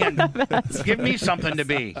 Dan, give me something to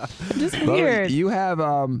be. Just weird. You have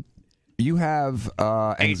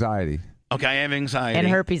anxiety Okay, I have anxiety. And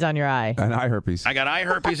herpes on your eye. and eye herpes. I got eye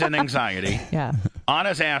herpes and anxiety. Yeah.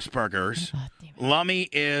 Anna's Asperger's. Lummy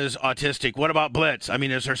is autistic. What about Blitz? I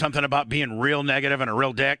mean, is there something about being real negative and a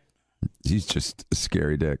real dick? He's just a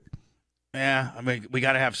scary dick. Yeah, I mean, we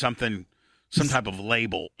got to have something, some type of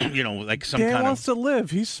label, like some Dan kind wants of. to live.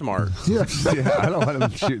 He's smart. Yeah, I don't want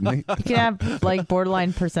him shooting me. You can have like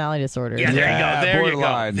borderline personality disorder. Yeah, there you go. There you go.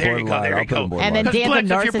 borderline, There you go. borderline. There you I'll put him go. borderline. And then Because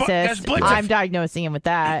Dan's a Blitz, if you're- because narcissist. Blitz, I'm diagnosing him with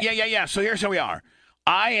that. Yeah. So here's how we are.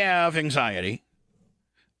 I have anxiety,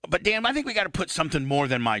 but Dan, I think we got to put something more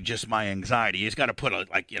than just my anxiety. He's got to put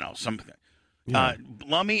something. Yeah.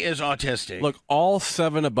 Lummy is autistic. Look, all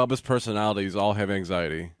 7 of Bubba's personalities all have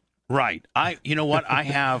anxiety. Right. You know what? I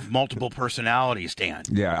have multiple personalities, Dan.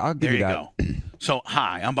 Yeah, I'll give There you that. go. So,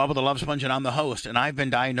 hi, I'm Bubba the Love Sponge, and I'm the host, and I've been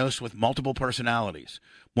diagnosed with multiple personalities.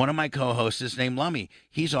 One of my co-hosts is named Lummy.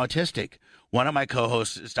 He's autistic. One of my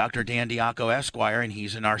co-hosts is Dr. Dan Diaco Esquire, and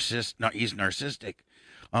he's a narcissist. No, he's narcissistic.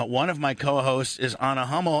 One of my co-hosts is Anna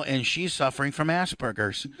Hummel, and she's suffering from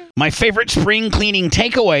Asperger's. My favorite spring cleaning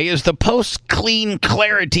takeaway is the post-clean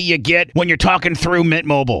clarity you get when you're talking through Mint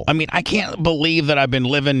Mobile. I mean, I can't believe that I've been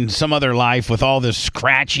living some other life with all this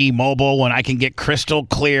scratchy mobile when I can get crystal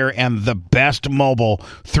clear and the best mobile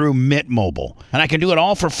through Mint Mobile. And I can do it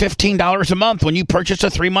all for $15 a month when you purchase a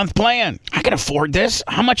 3-month plan. I can afford this.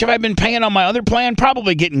 How much have I been paying on my other plan?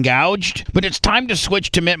 Probably getting gouged. But it's time to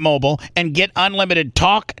switch to Mint Mobile and get unlimited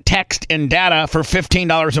talk, text, and data for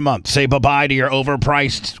 $15 a month. Say bye-bye to your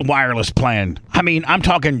overpriced wireless plan. I mean, I'm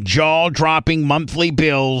talking jaw-dropping monthly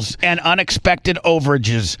bills and unexpected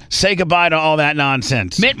overages. Say goodbye to all that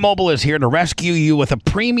nonsense. Mint Mobile is here to rescue you with a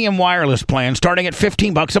premium wireless plan starting at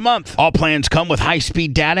 $15 a month. All plans come with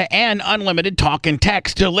high-speed data and unlimited talk and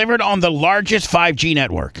text delivered on the largest 5G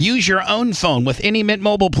network. Use your own phone with any Mint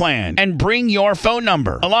Mobile plan and bring your phone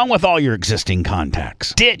number along with all your existing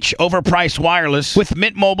contacts. Ditch overpriced wireless with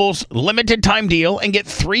Mint Mobile's limited time deal and get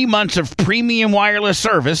 3 months of premium wireless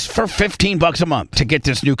service for $15 a month. To get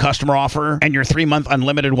this new customer offer and your 3-month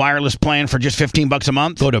unlimited wireless plan for just $15 a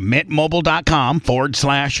month, go to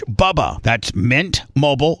mintmobile.com/Bubba. That's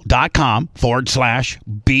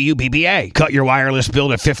mintmobile.com/BUBBA. Cut your wireless bill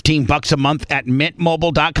to $15 a month at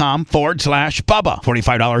mintmobile.com/Bubba.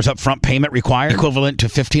 $45 upfront payment required, equivalent to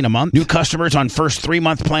 $15 a month. New customers on first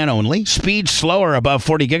 3-month plan only. Speed slower above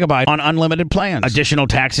 40 gigabyte on unlimited plans. Additional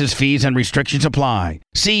taxes, fees, and restrictions apply.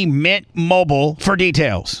 See Mint Mobile for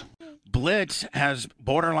details. Blitz has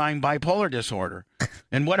borderline bipolar disorder.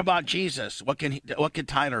 And what about Jesus? What can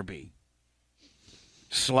Tyler be?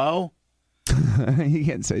 Slow? You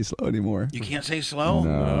can't say slow anymore. You can't say slow?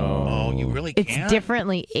 No. Oh, you really can't? It's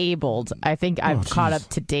differently abled. I think I've caught up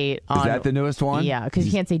to date on. Is that the newest one? Yeah, because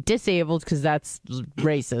you can't say disabled because that's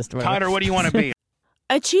racist. Tyler, what do you want to be?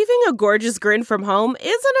 Achieving a gorgeous grin from home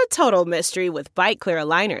isn't a total mystery with Bite Clear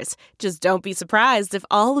aligners. Just don't be surprised if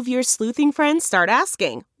all of your sleuthing friends start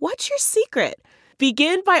asking, "What's your secret?"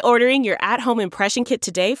 Begin by ordering your at-home impression kit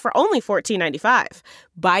today for only $14.95.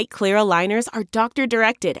 Bite Clear aligners are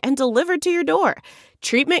doctor-directed and delivered to your door.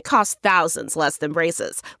 Treatment costs thousands less than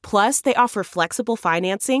braces. Plus, they offer flexible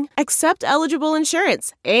financing, accept eligible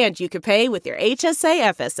insurance, and you can pay with your HSA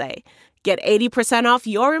FSA. Get 80% off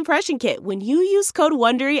your impression kit when you use code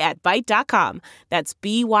WONDERY at Byte.com. That's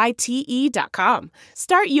BYTE.com.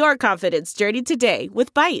 Start your confidence journey today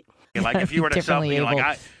with Byte. Like if you were to self, Differently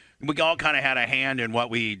able. we all kind of had a hand in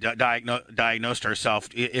what we diagnosed ourselves.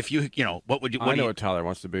 If you what would you? I know what Tyler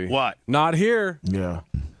wants to be. What? Not here. Yeah.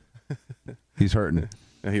 He's hurting it.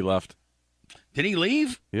 And he left. Did he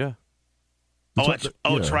leave? Yeah.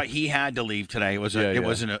 It's right. He had to leave today.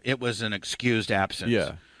 It was an excused absence.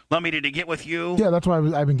 Yeah. Lummy, did he get with you? Yeah, that's why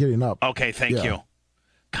I've been getting up. Okay, thank you.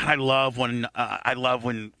 God, I love when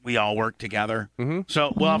we all work together. Mm-hmm.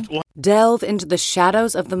 So Delve into the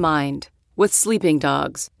shadows of the mind with Sleeping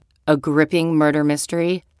Dogs, a gripping murder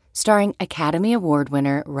mystery starring Academy Award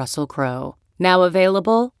winner Russell Crowe. Now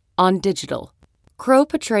available on digital. Crowe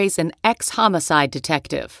portrays an ex-homicide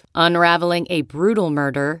detective unraveling a brutal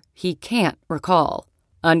murder he can't recall.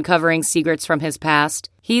 Uncovering secrets from his past,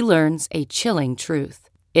 he learns a chilling truth.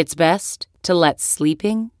 It's best to let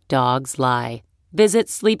sleeping dogs lie. Visit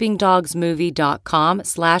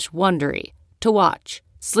sleepingdogsmovie.com/Wondery to watch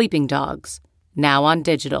Sleeping Dogs, now on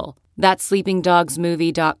digital. That's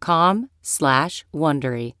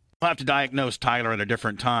sleepingdogsmovie.com/Wondery. We'll have to diagnose Tyler at a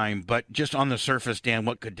different time, but just on the surface, Dan,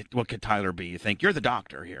 what could Tyler be, you think? You're the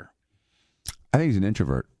doctor here. I think he's an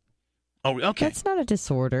introvert. Oh, okay. That's not a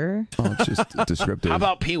disorder. Oh, it's just descriptive. How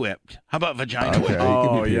about pee-whipped? How about vagina Okay. whipped?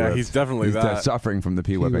 Oh, yeah, he's definitely he's that. suffering from the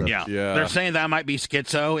pee whipping. Yeah. They're saying that I might be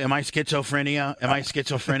schizo. Am I schizophrenia? Am I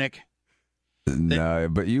schizophrenic? No,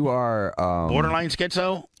 but you are Borderline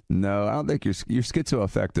schizo? No, I don't think you're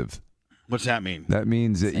schizoaffective. What's that mean? That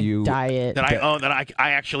means that you diet. That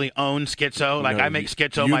I actually own schizo? Like I make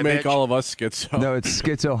schizo my bitch? You make all of us schizo. No, it's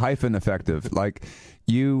schizo-affective. Like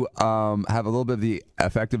you have a little bit of the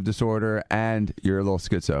affective disorder and you're a little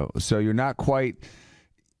schizo. So you're not quite.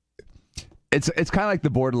 It's kind of like the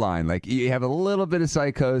borderline. Like you have a little bit of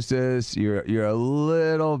psychosis. You're a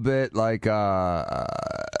little bit like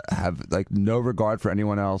have like no regard for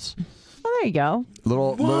anyone else. Well, there you go. A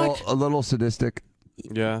little sadistic.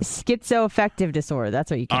 Yeah. Schizoaffective disorder. That's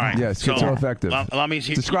what you can All right. have. Yeah, schizoaffective. Let me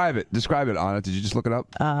see. Describe it, Anna. Did you just look it up?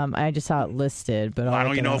 I just saw it listed, but I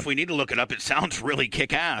don't even know if we need to look it up. It sounds really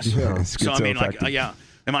kick-ass. Yeah, so, I mean, like,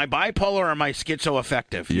 am I bipolar or am I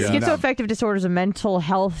schizoaffective? Yeah. Schizoaffective disorder is a mental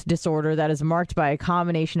health disorder that is marked by a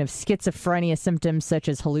combination of schizophrenia symptoms such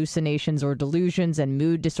as hallucinations or delusions and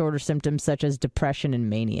mood disorder symptoms such as depression and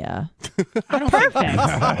mania. Perfect.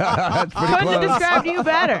 Couldn't have described you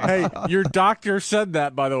better. Hey, your doctor said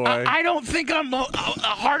that, by the way. I don't think I'm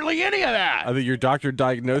hardly any of that. I think your doctor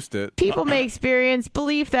diagnosed it. People may experience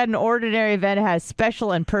belief that an ordinary event has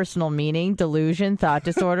special and personal meaning, delusion, thought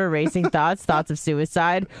disorder, racing thoughts, thoughts of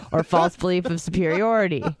suicide, or false belief of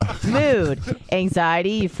superiority. Mood,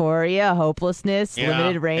 anxiety, euphoria, hopelessness,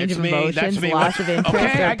 limited range of emotions, loss of interest,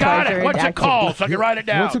 okay, or I got pleasure it. What's in it called? activity. So I can write it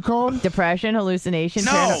down. What's it called? Depression, hallucination,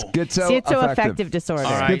 No. schizoaffective disorder.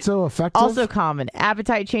 All right. Schizoaffective? Also common.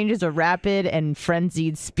 Appetite changes are rapid and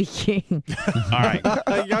frenzied speaking. All right. We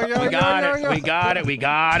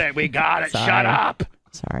got it. Sorry. Shut up.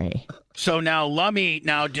 Sorry. So now, Lummy,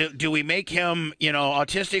 do we make him,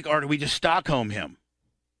 autistic, or do we just Stockholm him?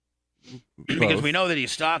 Because we know that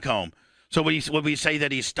he's Stockholm. So would we say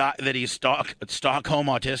that he's Stockholm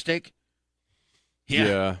autistic?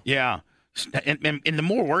 Yeah. And the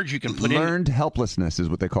more words you can put Learned helplessness is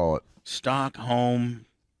what they call it. Stockholm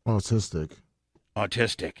Autistic.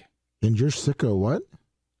 autistic. And you're sicko what?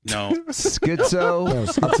 No.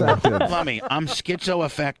 Schizoaffective. Lummy, I'm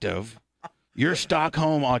schizoaffective. You're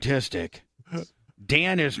Stockholm autistic.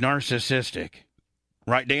 Dan is narcissistic.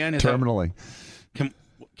 Right, Dan? Terminally.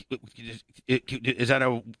 Is that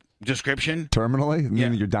a description? Terminally?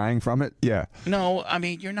 Meaning you're dying from it? Yeah. No, I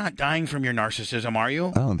mean, you're not dying from your narcissism, are you?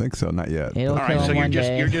 I don't think so. Not yet. It'll All right, kill so him you're one just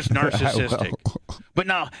day. you're just narcissistic. I will. But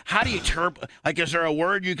now, how do you is there a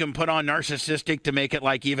word you can put on narcissistic to make it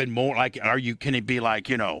like even more like can it be like,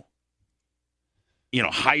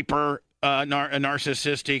 hyper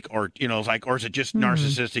narcissistic, or or is it just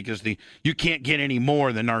narcissistic is you can't get any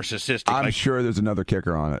more than narcissistic? I'm sure there's another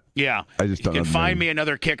kicker on it. Yeah. I just don't You know can the find name. me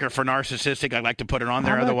another kicker for narcissistic. I'd like to put it on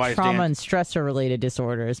there. How about Otherwise, trauma Dan, and stressor related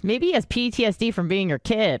disorders. Maybe he has PTSD from being your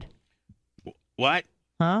kid. what?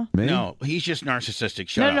 Huh? Me? No, he's just narcissistic.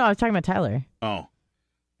 Shut up. No, I was talking about Tyler. Oh.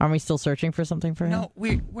 Aren't we still searching for something for him? No,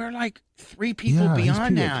 we're like 3 people Yeah, he's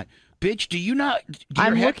beyond peeled. that. Bitch, do you not?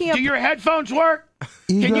 I'm looking up- Do your headphones work?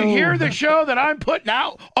 Can you hear the show that I'm putting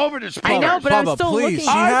out over the speakers? I know, but I'm Bubba, still please. looking.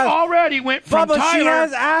 I already went from Bubba, she Tyler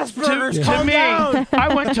has Asperger's. to Calm me. down.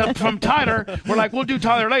 I went from Tyler. We're like, we'll do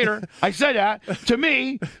Tyler later. I said that to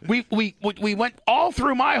me. We went all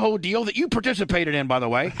through my whole deal that you participated in, by the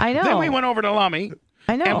way. I know. Then we went over to Lummy.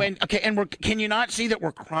 I know. Can you not see that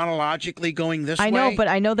we're chronologically going this way? I know, but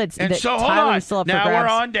I know that So hold Tyler on. is still up Now for grabs.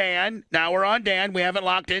 we're on Dan. We haven't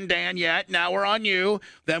locked in Dan yet. Now we're on you.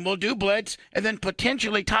 Then we'll do Blitz, and then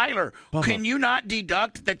potentially Tyler. Bubba. Can you not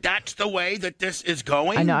deduct that that's the way that this is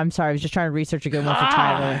going? I know. I'm sorry. I was just trying to research a good one for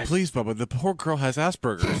Tyler. Please, Bubba, the poor girl has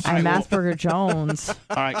Asperger's. I'm Asperger Jones.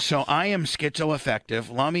 All right, so I am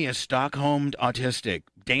schizoaffective. Lummy is Stockholm autistic.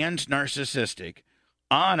 Dan's narcissistic.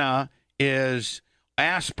 Anna is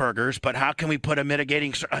Asperger's, but how can we put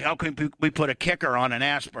how can we put a kicker on an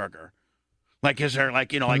Asperger? Like, is there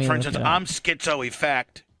like, me for look instance, it up. I'm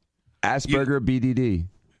schizoaffect. Asperger BDD.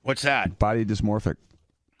 What's that? Body dysmorphic.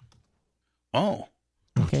 Oh,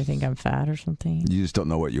 Okay, I think I'm fat or something. You just don't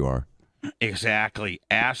know what you are. exactly.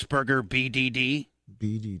 Asperger BDD.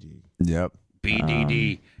 BDD. Yep.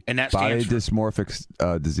 BDD. And that Body stands for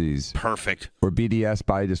dysmorphic disease. perfect. Or BDS,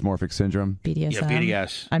 body dysmorphic syndrome. BDSM. Yeah,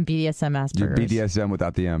 BDS. I'm BDSM You're Asperger's. BDSM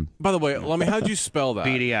without the M. By the way, Lummy, how'd you spell that?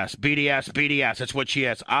 BDS. That's what she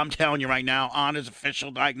is. I'm telling you right now, Anna's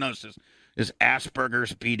official diagnosis is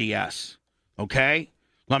Asperger's BDS. Okay?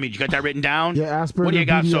 Lummy, you got that written down? Yeah, Asperger's What do you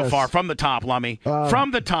got so BDS. far? From the top, Lummy.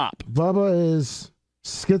 From the top. Bubba is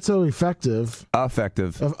schizoaffective.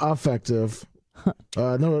 Affective. Affective.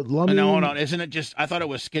 No, Lummy. No, hold on. Isn't it just, I thought it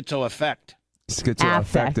was schizoaffect.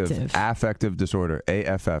 Schizoaffective. Affective disorder.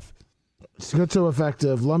 AFF.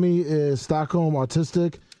 Schizoaffective. Lummy is Stockholm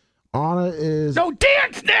autistic. Anna is. No,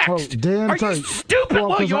 Dan's next! Oh, Dan, Are sorry. you stupid?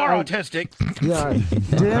 Well, 'cause you are I- autistic. Yeah.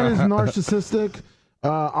 Dan is narcissistic.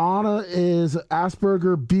 Anna is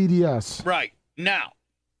Asperger BDS. Right. Now.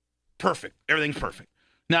 Perfect. Everything's perfect.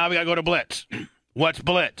 Now we got to go to Blitz. What's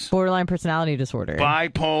Blitz? Borderline personality disorder.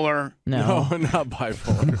 Bipolar. No. No, not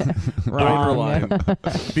bipolar. Wrong. Borderline.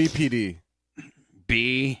 BPD.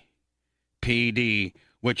 BPD,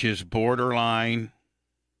 which is borderline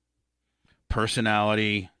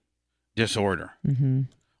personality disorder. Mm-hmm.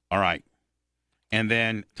 All right. And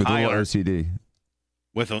then With a little Tyler OCD.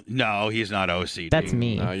 with a no, he's not OCD. That's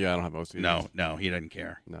me. Yeah, I don't have OCD. No, he doesn't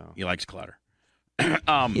care. No. He likes clutter. He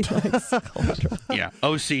likes culture. Yeah,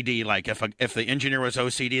 OCD. Like if the engineer was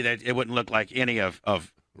OCD, that it wouldn't look like any of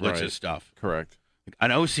Blitz's Right. stuff. Correct.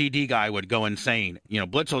 An OCD guy would go insane. You know,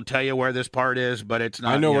 Blitz will tell you where this part is, but it's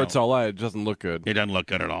not. I know you where it's all at. It doesn't look good. It doesn't look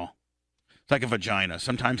good at all. It's like a vagina.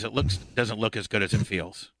 Sometimes it doesn't look as good as it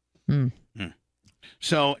feels. Mm.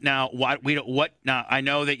 So now now I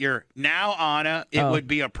know that you're now, Anna, it would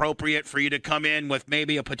be appropriate for you to come in with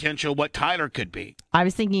maybe a potential what Tyler could be. I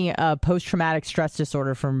was thinking post-traumatic stress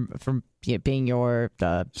disorder from being your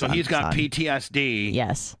So he's got son. PTSD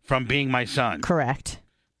Yes. from being my son. Correct.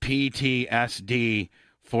 PTSD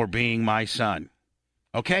for being my son.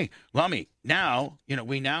 Okay, Lummy, now,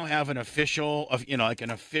 we now have an official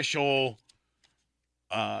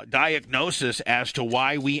diagnosis as to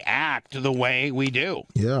why we act the way we do.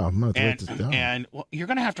 Yeah, I'm going to write this down. And you're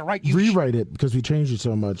going to have to rewrite it because we changed it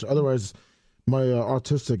so much. Otherwise, my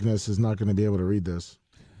autisticness is not going to be able to read this.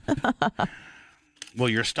 Well,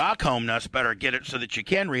 your Stockholm nuts better get it so that you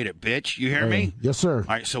can read it, bitch. You hear me? Yes, sir. All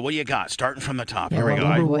right, so what do you got? Starting from the top. Here we go.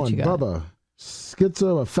 Number What one, you got? Bubba,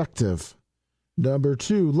 schizoaffective. Number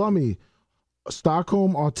two, Lummy,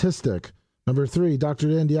 Stockholm autistic. Number three, Dr.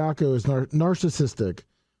 Dan Diaco is narcissistic.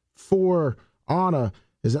 4, Anna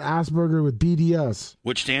is an Asperger with BDS.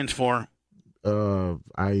 Which stands for Come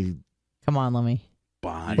on, Lummy.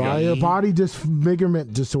 body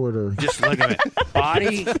disfigurement disorder. Disligament.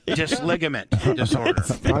 Body disligament disorder.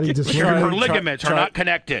 Body Her disfigurement. ligaments are not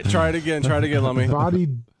connected. Try it again, Lummy. Body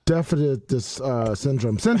deficit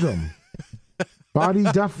syndrome. Body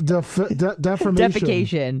deformation.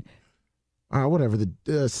 Defecation. Whatever the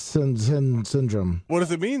syndrome. What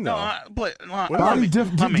does it mean, though? Body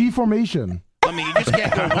deformation. I mean, you just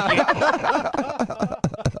can't go.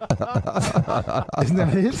 Isn't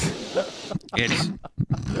that it? It's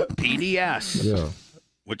PDS, Yeah.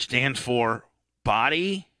 which stands for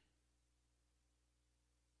body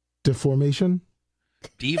Deformation.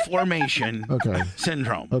 deformation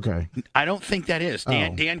syndrome. Okay. I don't think that is.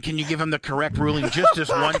 Dan, can you give him the correct ruling just this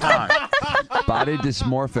one time? Body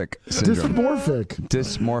dysmorphic syndrome.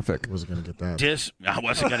 Dysmorphic. I wasn't going to get that. I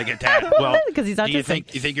wasn't going to get that. Well, Because he's do you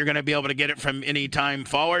autistic. think you're going to be able to get it from any time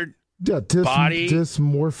forward? Yeah, Body-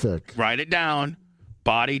 dysmorphic. Write it down.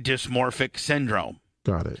 Body dysmorphic syndrome.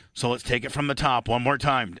 Got it. So let's take it from the top one more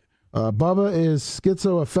time. Bubba is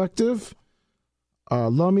schizoaffective.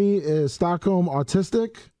 Lummy is Stockholm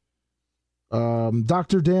autistic.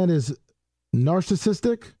 Dr. Dan is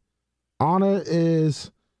narcissistic. Anna is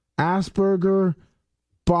Asperger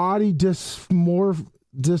body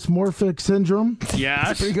dysmorphic syndrome.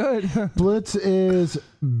 Yes. Pretty good. Blitz is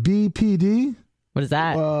BPD. What is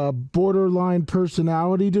that? Borderline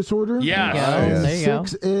personality disorder. Yes. And There you go.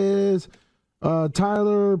 6 is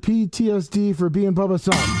Tyler PTSD for being Bubba's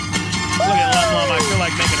son. Look at Lum. I feel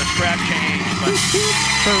like making a scrap change, but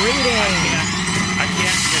For reading. I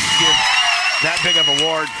can't just give that big of a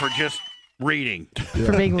award for just reading.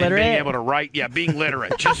 For being And literate. being able to write, being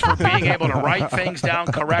literate. Just for being able to write things down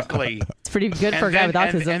correctly. It's pretty good for a guy with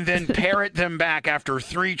autism. And then parrot them back after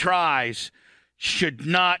 3 tries should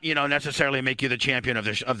not, necessarily make you the champion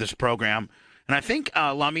of this program. And I think,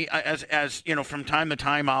 Lummy, as from time to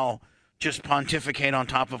time, I'll just pontificate on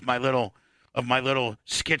top of my little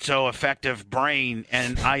schizoaffective brain,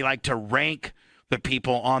 and I like to rank the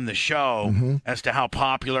people on the show as to how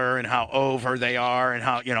popular and how over they are, and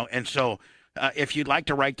how and so if you'd like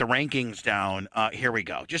to write the rankings down, here we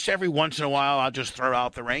go. Just every once in a while, I'll just throw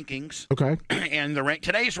out the rankings. Okay. And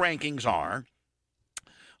today's rankings are,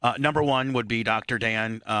 number one would be Dr.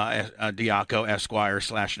 Dan Diaco, Esquire /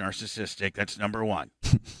 narcissistic. That's number one.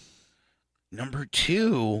 Number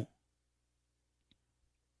two,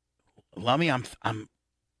 Lummy, I'm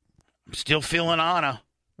still feeling Anna.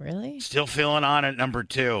 Really? Still feeling Anna at number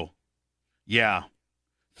two. Yeah.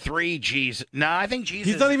 3, Jesus. No, I think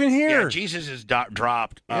Jesus. He's not even here. Yeah, Jesus is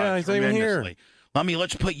dropped. Yeah, he's not even here. Lummy,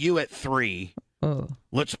 let's put you at 3. Oh.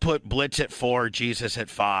 Let's put Blitz at 4, Jesus at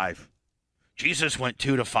 5. Jesus went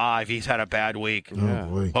 2 to 5. He's had a bad week. Oh,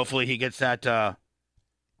 boy. Hopefully he gets that,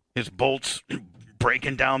 his bolts,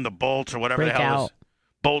 breaking down the bolts or whatever the hell is.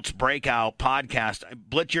 Bolts Breakout podcast.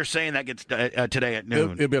 Blitz, you're saying that gets today at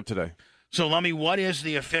noon. It'll be up today. So, Lummy, what is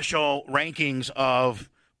the official rankings of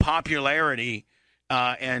popularity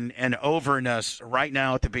and overness right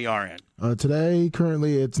now at the BRN? Today,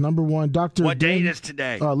 currently, it's number 1. Dr. What date is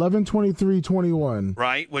today? 11/23/21.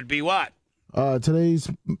 Right, would be what? Today's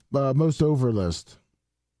most over list.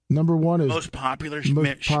 Number 1 is most popular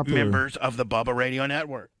popular. members of the Bubba Radio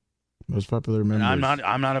Network. Most popular members. And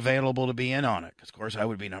I'm not available to be in on it because, of course, I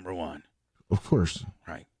would be number 1. Of course.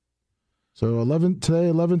 Right. So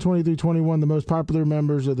 11/23/21, the most popular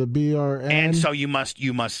members of the BRN. And so you must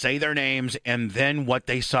say their names and then what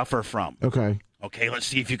they suffer from. Okay. Okay, let's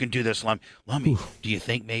see if you can do this, Lummy. Do you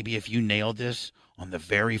think maybe if you nailed this on the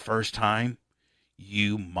very first time,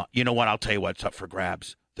 you know what? I'll tell you what's up for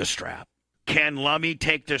grabs. The strap. Can Lummy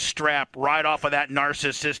take the strap right off of that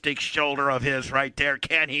narcissistic shoulder of his right there?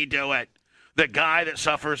 Can he do it? The guy that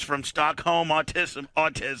suffers from Stockholm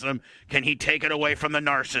autism, can he take it away from the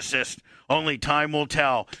narcissist? Only time will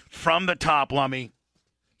tell. From the top, Lummy.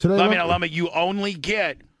 Lummy, you only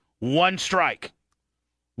get 1 strike.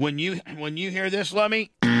 When you hear this,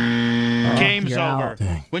 Lummy, game's over.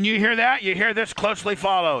 When you hear that, you hear this closely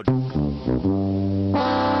followed.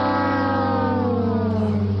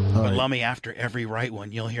 But Lummy, after every right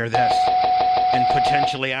one, you'll hear this. And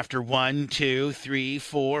potentially after 1, 2, 3,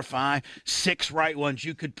 4, 5, 6 right ones,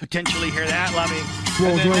 you could potentially hear that, Lummy.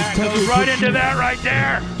 Well, and then that goes right into that right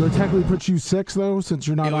there. Do I technically put you 6, though, since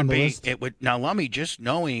you're not on the list? It would. Now, Lummy, just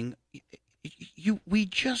knowing, we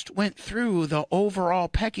just went through the overall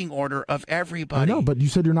pecking order of everybody. I know, but you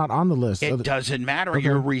said you're not on the list. It doesn't matter. Okay.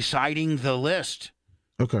 You're reciting the list.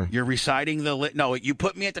 Okay. You're reciting the list. No, you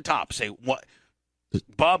put me at the top. Say, what?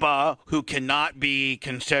 Bubba, who cannot be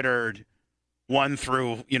considered 1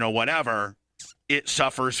 through, whatever, it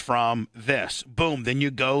suffers from this. Boom. Then you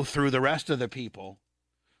go through the rest of the people.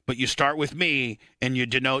 But you start with me, and you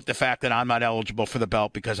denote the fact that I'm not eligible for the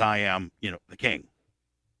belt because I am, the king.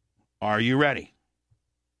 Are you ready?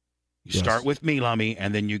 You start with me, Lummy,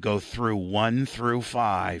 and then you go through 1 through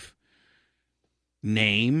 5.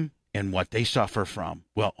 Name and what they suffer from.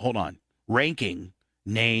 Well, hold on. Ranking,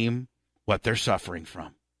 name what they're suffering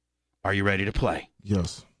from. Are you ready to play?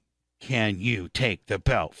 Yes. Can you take the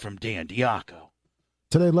belt from Dan Diaco?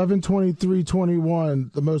 Today,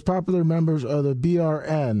 11/23/21, the most popular members of the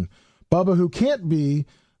BRN. Bubba, who can't be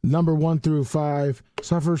number 1 through 5,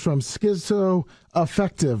 suffers from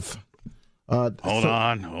schizoaffective. Hold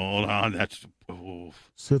on. That's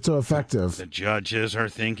schizoaffective. The judges are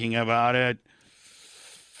thinking about it.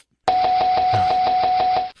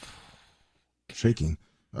 Shaking.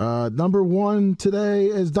 Number 1 today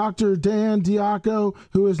is Dr. Dan Diaco,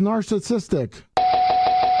 who is narcissistic.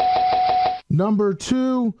 Number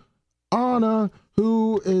 2, Anna,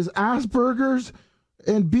 who is Asperger's,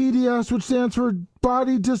 and BDS, which stands for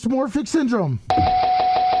Body Dysmorphic Syndrome.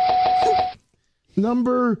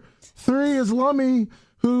 Number 3 is Lummy,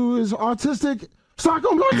 who is autistic.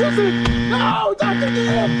 Stockholm autistic! No, Dr.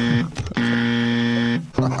 Dan!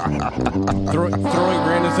 Throwing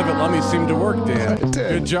random stuff at Lummy seemed to work, Dan.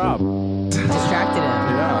 Good job. Distracted him.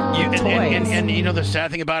 Yeah. And the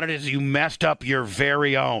sad thing about it is you messed up your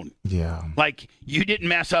very own. Yeah. Like, you didn't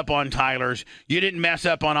mess up on Tyler's. You didn't mess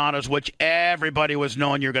up on Anna's, which everybody was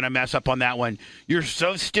knowing you're going to mess up on that one. You're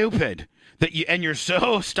so stupid and you're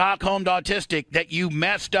so Stockholm autistic that you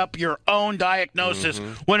messed up your own diagnosis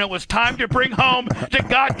when it was time to bring home the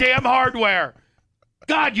goddamn hardware.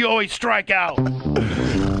 God, you always strike out.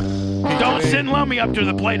 Don't send Lummy up to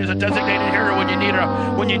the plate as a designated hitter when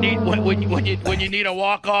you need a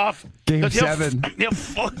walk off. Game 7.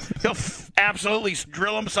 He'll absolutely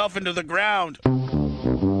drill himself into the ground.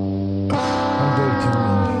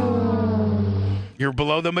 You're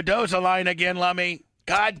below the Mendoza line again, Lummy.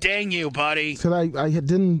 God dang you, buddy. Because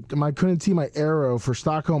I couldn't see my arrow for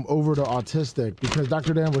Stockholm over to autistic because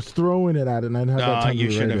Dr. Dan was throwing it at it and I didn't have that time. You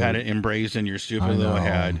should have had it embraced in your stupid little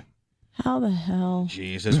head. How the hell?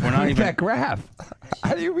 Jesus, we're not Read even that graph.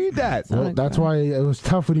 How do you read that? Well, that's why it was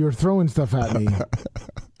tough when you were throwing stuff at me.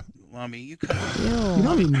 Lummy, you could You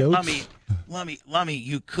don't need notes. Lummy,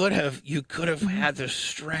 you could have had the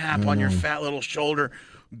strap on your fat little shoulder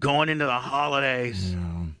going into the holidays.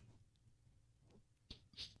 Yeah.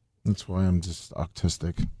 That's why I'm just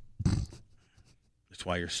autistic. That's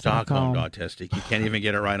why you're Stockholm autistic. You can't even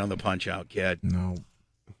get it right on the punch out, kid. No.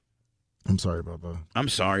 I'm sorry, Bubba. I'm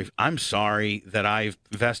sorry. I'm sorry that I've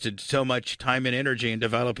invested so much time and energy in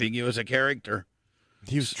developing you as a character.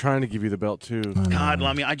 He was trying to give you the belt too. God,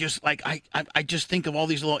 Lummy, I just I just think of all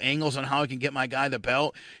these little angles on how I can get my guy the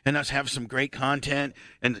belt, and us have some great content,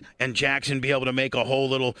 and Jackson be able to make a whole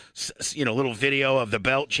little little video of the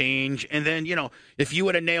belt change, and then if you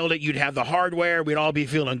would have nailed it, you'd have the hardware. We'd all be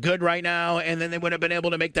feeling good right now, and then they would have been able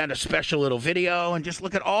to make that a special little video, and just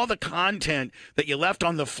look at all the content that you left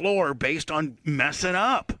on the floor based on messing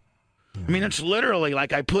up. I mean, it's literally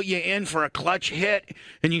like I put you in for a clutch hit,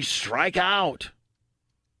 and you strike out.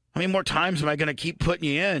 How many more times am I going to keep putting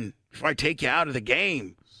you in before I take you out of the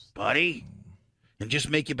game, buddy? And just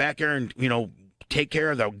make you back there and, take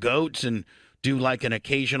care of the goats and do like an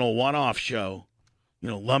occasional one-off show.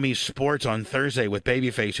 Lummy Sports on Thursday with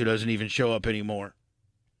Babyface, who doesn't even show up anymore.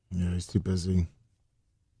 Yeah, he's too busy.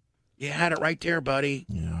 You had it right there, buddy.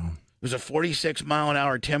 Yeah. It was a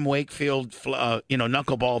 46-mile-an-hour Tim Wakefield,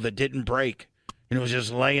 knuckleball that didn't break. And it was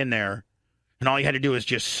just laying there. And all you had to do was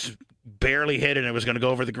just barely hit it, and it was going to go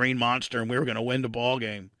over the green monster, and we were going to win the ball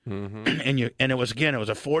game. Mm-hmm. And it was a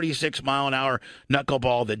 46-mile-an-hour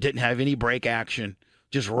knuckleball that didn't have any break action,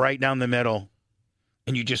 just right down the middle.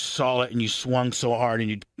 And you just saw it, and you swung so hard, and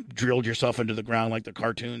you drilled yourself into the ground like the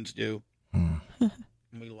cartoons do. And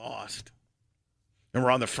we lost. And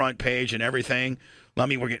we're on the front page and everything.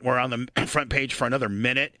 Lummy, we're on the front page for another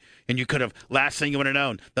minute, and you could have, last thing you would have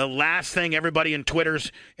known, the last thing everybody in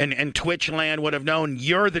Twitter's and Twitch land would have known,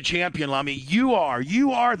 you're the champion, Lummy. You are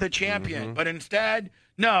the champion. Mm-hmm. But instead,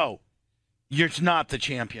 no, you're not the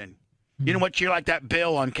champion. You know what? You're like that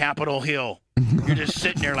Bill on Capitol Hill. You're just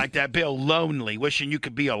sitting there like that Bill, lonely, wishing you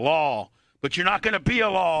could be a law. But you're not going to be a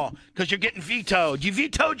law because you're getting vetoed. You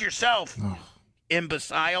vetoed yourself,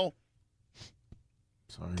 imbecile.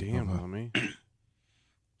 Sorry, damn, Lummy.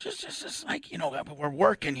 Just like, we're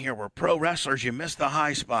working here. We're pro wrestlers. You missed the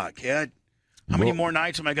high spot, kid. How many more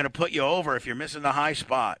nights am I going to put you over if you're missing the high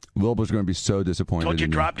spot? Wilbur's going to be so disappointed. Told you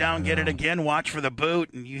drop down, get it again, watch for the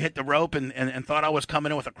boot, and you hit the rope and thought I was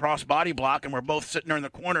coming in with a cross body block, and we're both sitting there in the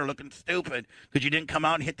corner looking stupid because you didn't come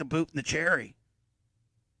out and hit the boot in the cherry.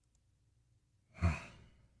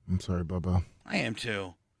 I'm sorry, Bubba. I am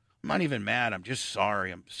too. I'm not even mad. I'm just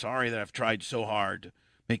sorry. I'm sorry that I've tried so hard to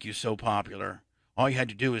make you so popular. All you had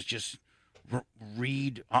to do is just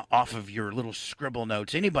read off of your little scribble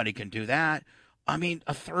notes. Anybody can do that. I mean,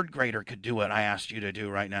 a third grader could do what I asked you to do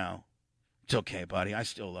right now. It's okay, buddy. I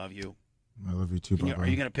still love you. I love you too, Bubba. Are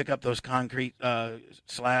you going to pick up those concrete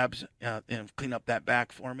slabs and clean up that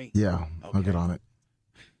back for me? Yeah, okay. I'll get on it.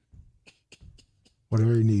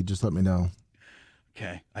 Whatever you need, just let me know.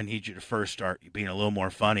 Okay. I need you to first start being a little more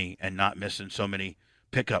funny and not missing so many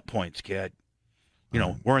pickup points, kid.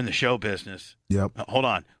 We're in the show business. Yep. Hold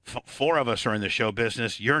on. 4 of us are in the show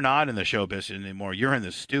business. You're not in the show business anymore. You're in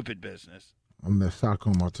the stupid business. I'm the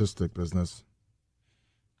Stockholm autistic business.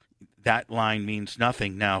 That line means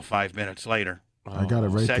nothing now 5 minutes later. I got it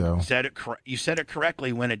right, though. You said it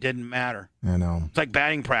correctly when it didn't matter. I know. It's like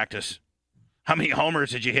batting practice. How many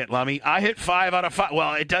homers did you hit, Lummy? I hit 5 out of 5.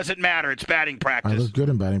 Well, it doesn't matter. It's batting practice. I look good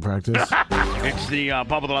in batting practice. It's the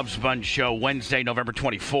Bubba the Love Sponge Show, Wednesday, November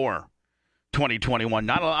 24, 2021.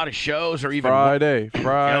 Not a lot of shows or even... Friday.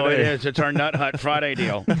 No, it is. It's our Nut Hut Friday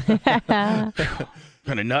deal.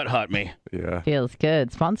 Gonna nut hut me. Yeah. Feels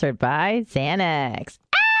good. Sponsored by Xanax.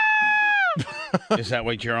 Is that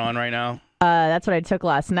what you're on right now? That's what I took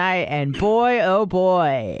last night, and boy, oh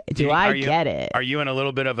boy, do I get it. Are you in a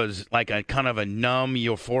little bit of a kind of a numb,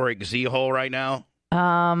 euphoric Z hole right now?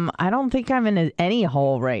 I don't think I'm in any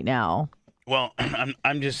hole right now. Well,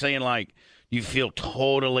 I'm just saying, you feel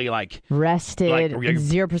totally rested,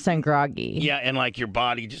 0% groggy. Yeah, and your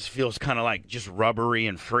body just feels kind of just rubbery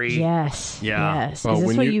and free. Yes. Yeah. Yes. Is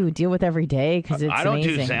this what you deal with every day? Because it's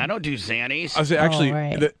amazing. I don't do Xannies. I say actually,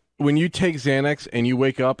 when you take Xanax and you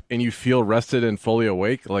wake up and you feel rested and fully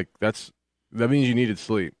awake, that means you needed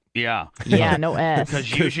sleep. Yeah. Yeah, no S.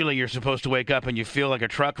 Because usually you're supposed to wake up and you feel like a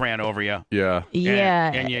truck ran over you. Yeah.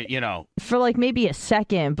 Yeah. And you for maybe a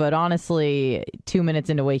second, but honestly, 2 minutes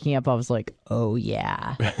into waking up, I was like, oh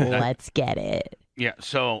yeah, let's get it. Yeah.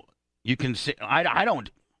 So you can see, I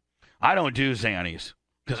don't do Xannies.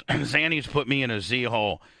 because Xannies put me in a Z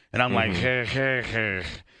hole, and I'm like,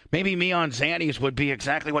 maybe me on Xannies would be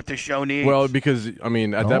exactly what the show needs. Well, because at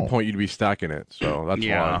that point you'd be stacking it, so that's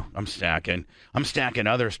why. I'm stacking. I'm stacking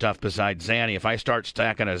other stuff besides Xanny. If I start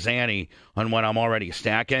stacking a Xanny on what I'm already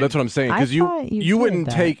stacking, that's what I'm saying. Because you wouldn't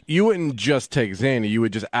just take Xanny, you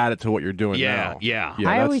would just add it to what you're doing now.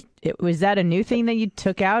 Yeah. Was that a new thing that you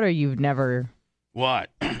took out, or you've never? What?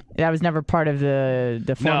 That was never part of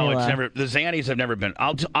the formula. No, it's never. The Xannies have never been.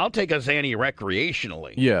 I'll take a Xanny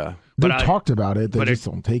recreationally. Yeah, they've talked about it. They just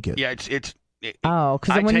don't take it. Yeah, it's.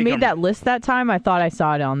 Because when you made that list that time, I thought I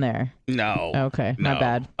saw it on there. No. Okay, my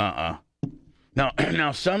bad.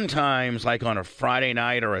 Now sometimes, like on a Friday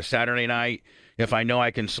night or a Saturday night, if I know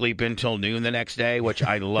I can sleep until noon the next day, which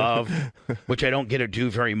I love, which I don't get to do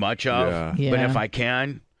very much of, but if I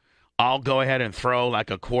can, I'll go ahead and throw like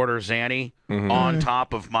a quarter Xanny on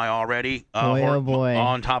top of my already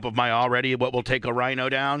on top of my already what will take a rhino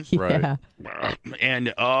down. Yeah.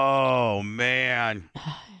 And oh man,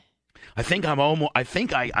 I think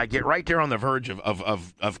I get right there on the verge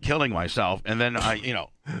of killing myself, and then that's your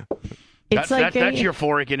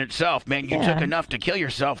euphoric in itself, man. You took enough to kill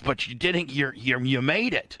yourself, but you didn't. You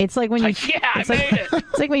made it. It's like when you I made it.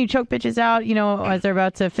 It's like when you choke bitches out, as they're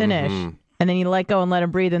about to finish. And then you let go and let them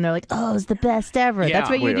breathe, and they're like, "Oh, it's the best ever." Yeah. That's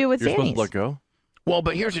what you do with You're supposed Xannies. to let go. Well,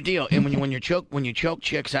 but here's the deal: and when you choke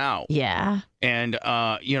chicks out, and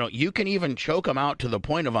you can even choke them out to the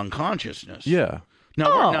point of unconsciousness. Yeah.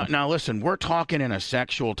 Now listen, we're talking in a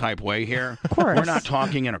sexual type way here. Of course. We're not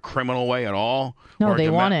talking in a criminal way at all. No, they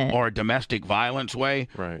want it. Or a domestic violence way.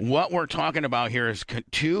 Right. What we're talking about here is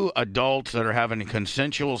two adults that are having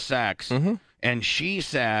consensual sex, and she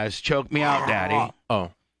says, "Choke me out, Daddy." Oh.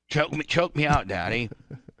 Choke me out, Daddy.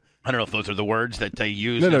 I don't know if those are the words that they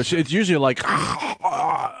use. No, it's usually like,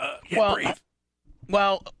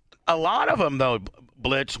 well, a lot of them though,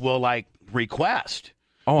 Blitz will like request.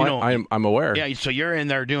 Oh, I'm aware. Yeah, so you're in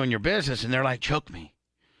there doing your business, and they're like, "Choke me,"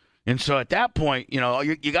 and so at that point, you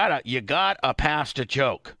got a pass to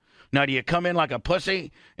choke. Now, do you come in like a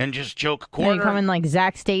pussy and just choke a quarter? No, you come in like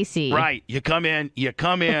Zach Stacy. Right. You come in. You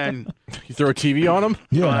throw a TV on him?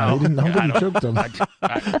 Yeah, nobody choked him. I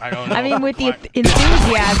don't know. I mean, with the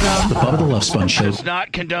enthusiasm. The Bubba the Love Sponge Show. Does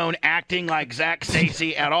not condone acting like Zach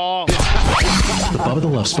Stacy at all. The Bubba the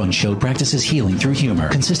Love Sponge Show practices healing through humor,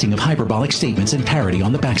 consisting of hyperbolic statements and parody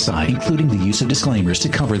on the backside, including the use of disclaimers to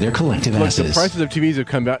cover their collective asses. The prices of TVs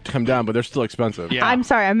have come down, but they're still expensive. Yeah. I'm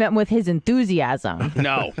sorry, I meant with his enthusiasm.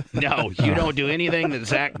 No, you don't do anything that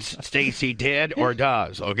Zach Stacy did or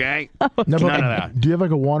does, okay? None of that. Do you have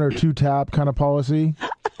like a 1 or 2 tap kind of policy?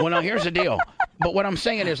 Well, now, here's the deal. But what I'm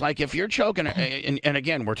saying is, like, if you're choking, and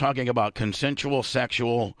again, we're talking about consensual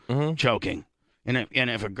sexual choking. And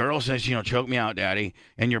if a girl says, choke me out, Daddy,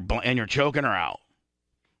 and you're choking her out.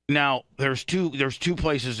 Now, there's two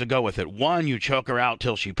places to go with it. One, you choke her out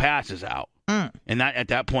till she passes out. And that at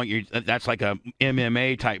that point, that's like a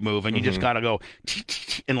MMA type move, and you just got to go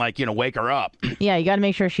and wake her up. Yeah, you got to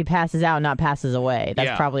make sure she passes out, not passes away.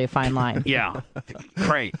 That's probably a fine line. Yeah,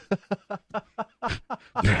 great.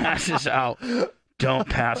 Passes out, don't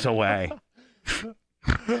pass away.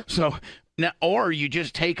 So now, or you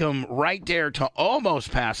just take them right there to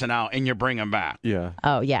almost passing out, and you bring them back. Yeah.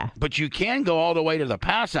 Oh yeah. But you can go all the way to the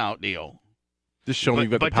pass out deal. Just show me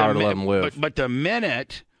you've got the power to let them live. But the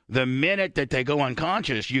minute that they go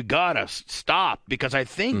unconscious, you gotta stop, because I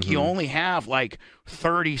think you only have like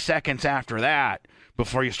 30 seconds after that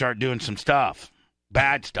before you start doing some stuff.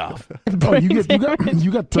 Bad stuff. Oh, you got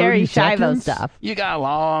 30 Terry Schiavo seconds? stuff. You got a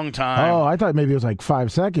long time. Oh, I thought maybe it was like 5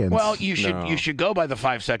 seconds. Well, you should go by the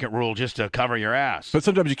 5-second rule just to cover your ass. But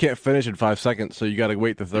sometimes you can't finish in 5 seconds, so you got to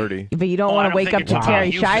wait to 30. But you don't want to wake up to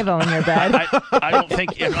Terry Schiavo in your bed. I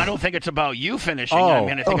don't think it's about you finishing. I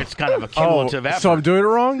mean, I think it's kind of a cumulative effort. So I'm doing it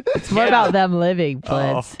wrong? It's more about them living,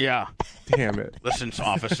 Blitz. Yeah. Damn it. Listen,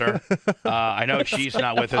 officer, I know she's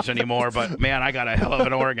not with us anymore, but man, I got a hell of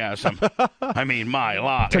an orgasm. I mean, my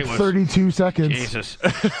lot. It took 32 seconds. Jesus.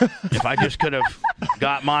 If I just could have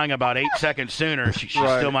got mine about 8 seconds sooner, she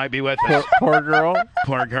still might be with us. Poor girl.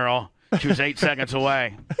 Poor girl. She was 8 seconds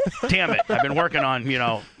away. Damn it. I've been working on,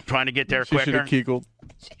 trying to get there quicker.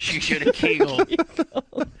 She should have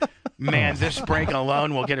kegelled. Man, this break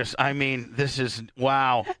alone will get us. I mean, this is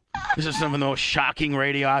wow. This is some of the most shocking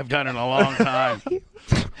radio I've done in a long time.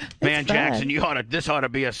 Man, Jackson, this ought to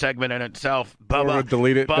be a segment in itself. Bubba,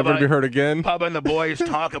 delete it. Never be heard again. Bubba and the boys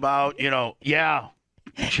talk about,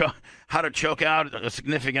 how to choke out a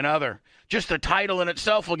significant other. Just the title in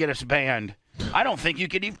itself will get us banned. I don't think you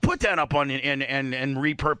could even put that up on and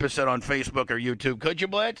repurpose it on Facebook or YouTube, could you,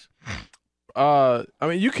 Blitz? I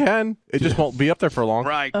mean, you can. It just won't be up there for long.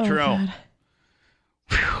 Right, Oh, true. God.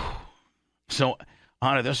 Whew. So,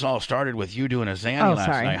 Anna, this all started with you doing a Xanny Oh, last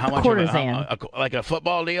sorry. night. How A much quarter of Xan. like a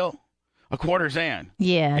football deal? A quarter Xan.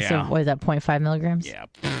 Yeah, Yeah. so what is that, 0.5 milligrams? Yeah.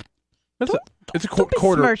 It's a Don't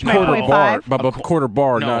quarter besmirch my quarter 0.5. bar, but a quarter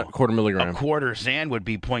bar, No. not quarter A milligram. quarter Xan would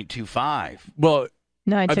be 0.25. Well,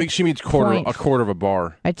 No, I think she means a quarter of a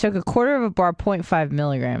bar. I took a quarter of a bar, 0.5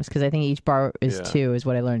 milligrams, because I think each bar is 2, is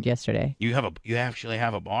what I learned yesterday. You actually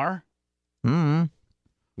have a bar? Mm-hmm.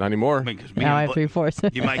 Not anymore. I mean, 'cause Now I have 3/4.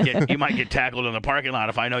 you might get tackled in the parking lot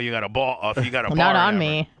if I know you got a ball. If you got a bar, Not on ever.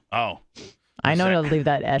 me. Oh, I know to leave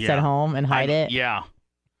that S Yeah. at home and hide it. Yeah,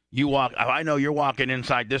 you walk. I know you're walking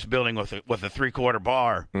inside this building with a 3/4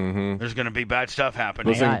 bar. Mm-hmm. There's going to be bad stuff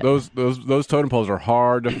happening. Those totem poles are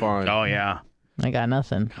hard to find. Oh yeah. I got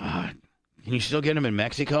nothing. God, can you still get them in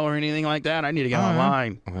Mexico or anything like that? I need to get Uh-huh.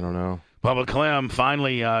 online. I don't know. Bubba Clem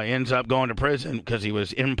finally ends up going to prison because he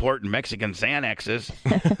was importing Mexican Xanaxes,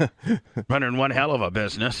 running one hell of a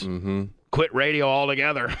business. Mm-hmm. Quit radio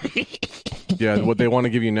altogether. Yeah, what they want to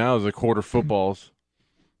give you now is a quarter footballs.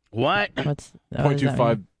 What? What does that mean?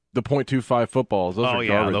 0.25. The 0.25 footballs. Those are yeah,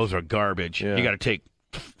 garbage. those are garbage. Yeah. You got to take.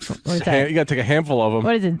 What is that? You got to take a handful of them.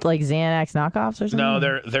 What is it, like Xanax knockoffs or something? No,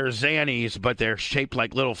 they're Xannies, but they're shaped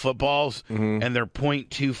like little footballs, and they're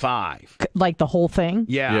 0.25. Like the whole thing?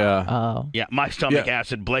 Yeah. Yeah. Oh. Yeah, my stomach Yeah.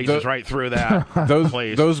 acid blazes right through that.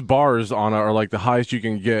 Please. Those bars on are like the highest you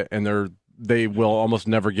can get, and they will almost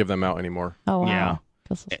never give them out anymore. Oh, wow. Yeah.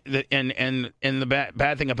 Feels And the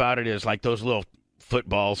bad thing about it is like those little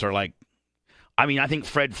footballs are like, I mean, I think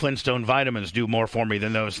Fred Flintstone vitamins do more for me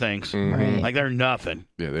than those things. Right. Like they're nothing.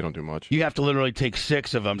 Yeah, they don't do much. You have to literally take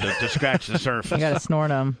 6 of them to scratch the surface. You got to snort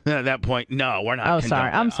them. At that point, no, we're not. Oh, sorry.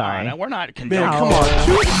 I'm sorry. No, we're not condoning. Man, come on.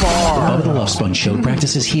 Too The far. Bubba the Love Sponge Show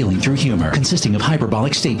practices healing through humor, consisting of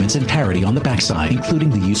hyperbolic statements and parody on the backside, including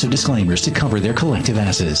the use of disclaimers to cover their collective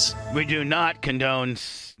asses. We do not condone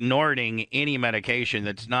snorting any medication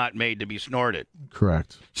that's not made to be snorted.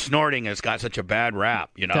 Correct. Snorting has got such a bad rap,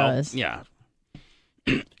 you know? Does. Yeah.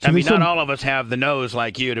 So I mean, there's some- not all of us have the nose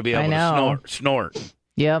like you to be I able to know. snort.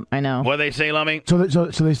 Yep, I know. What do they say, Lummy? So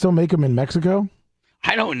they still make them in Mexico?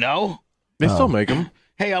 I don't know. They still make them.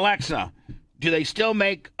 Hey, Alexa, do they still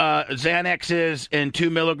make Xanaxes and 2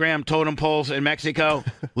 milligram totem poles in Mexico?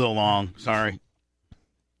 A little long, sorry.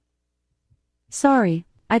 Sorry,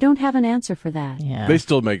 I don't have an answer for that. Yeah. They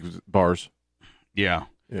still make bars. Yeah.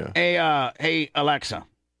 Yeah. Hey, Alexa.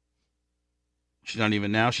 She's not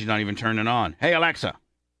even turning on. Hey, Alexa.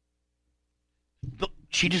 Look,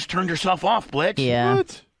 she just turned herself off, Blitz. Yeah.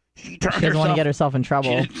 What? She turned She doesn't want to get herself in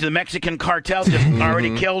trouble. The Mexican cartel just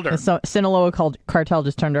already killed her. The Sinaloa cartel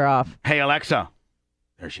just turned her off. Hey, Alexa.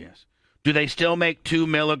 There she is. Do they still make 2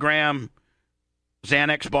 milligram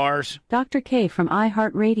Xanax bars? Dr. K from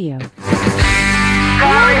iHeartRadio.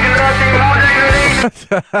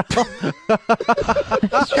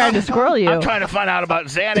 She's trying to squirrel you. I'm trying to find out about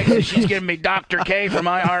Xanax, and she's giving me Dr. K from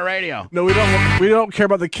iHeartRadio. No, we don't. We don't care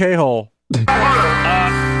about the K-hole. Alexa,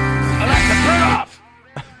 turn off.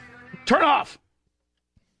 Turn off.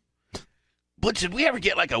 Blitz, did we ever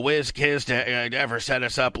get like a whiz kiz to ever set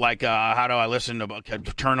us up like how do I listen to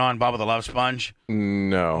turn on Bubba the Love Sponge?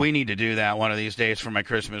 No. We need to do that one of these days for my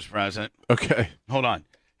Christmas present. Okay. Hold on.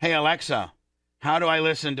 Hey, Alexa, how do I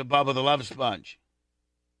listen to Bubba the Love Sponge?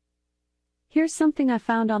 Here's something I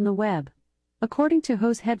found on the web. According to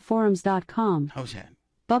hoseheadforums.com, Hosehead.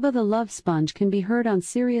 Bubba the Love Sponge can be heard on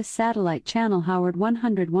Sirius Satellite Channel Howard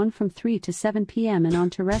 101 from 3 to 7 p.m. and on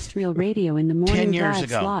terrestrial radio in the 10 morning years drive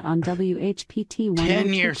ago. slot on WHPT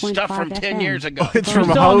 10 years. 102.5 Stuff from 10 FM. years ago. It's We're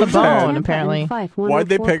from still on the Hosehead. bone, apparently. Why'd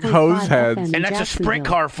they pick 104.5 Hoseheads? FM in And that's a sprint Jacksonville.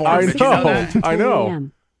 car form. I Did you know know. that? I 10 know.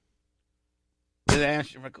 a.m. Did they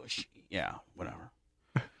ask you for yeah, whatever.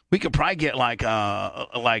 We could probably get like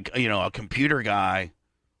a computer guy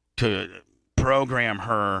to program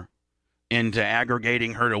her into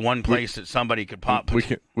aggregating her to one place that somebody could pop. We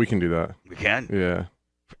can do that. We can? Yeah.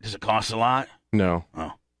 Does it cost a lot? No.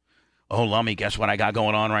 Oh, Lummy, guess what I got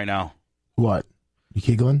going on right now? What? You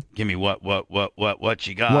giggling? Give me what you got. What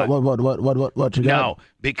you got? No,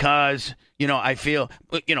 because, I feel,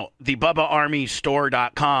 the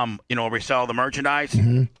BubbaArmyStore.com, where we sell the merchandise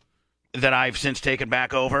that I've since taken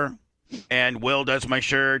back over. And Will does my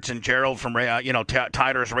shirts, and Gerald from,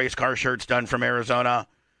 Tyler's race car shirts done from Arizona.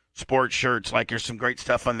 Sports shirts, like there's some great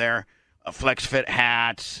stuff on there. Flex Fit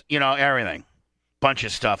hats, everything. Bunch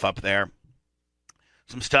of stuff up there.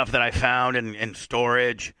 Some stuff that I found in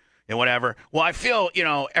storage and whatever. Well, I feel,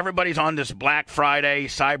 everybody's on this Black Friday,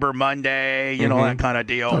 Cyber Monday, that kind of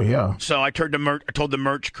deal. Oh, yeah. So I told the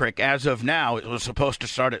merch crick, as of now, it was supposed to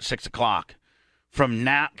start at 6 o'clock. from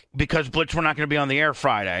now, because Blitz, we're not going to be on the air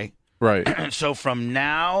Friday. Right. So from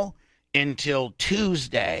now until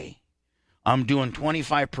Tuesday, I'm doing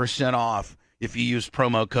 25% off if you use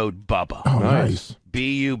promo code BUBBA. Oh, nice.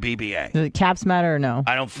 BUBBA. Does the caps matter or no?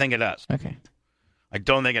 I don't think it does. Okay. I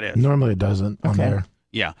don't think it is. Normally it doesn't on there.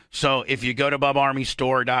 Yeah. So if you go to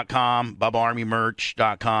BubbaArmyStore.com,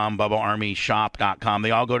 BubbaArmyMerch.com, BubbaArmyShop.com,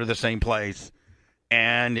 they all go to the same place.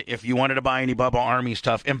 And if you wanted to buy any Bubba Army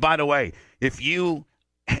stuff, and by the way,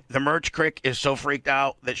 the merch crick is so freaked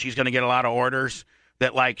out that she's going to get a lot of orders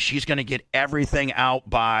that, like, she's going to get everything out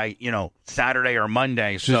by, Saturday or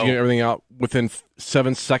Monday. She's getting everything out within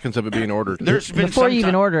 7 seconds of it being ordered. Before you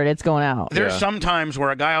even order it, it's going out. There's some times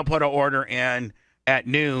where a guy will put an order in at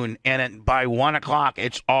noon, and by 1 o'clock,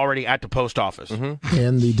 it's already at the post office. Mm-hmm.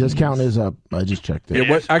 And the discount is up. I just checked it.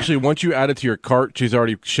 Yeah, actually, once you add it to your cart, she's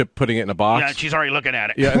already putting it in a box. Yeah, she's already looking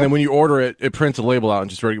at it. Yeah, and then when you order it, it prints a label out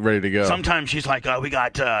and just ready to go. Sometimes she's like, we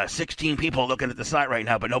got 16 people looking at the site right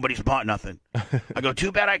now, but nobody's bought nothing. I go,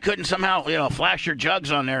 too bad I couldn't somehow, flash your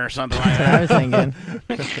jugs on there or something like that. I was thinking.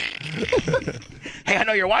 Hey, I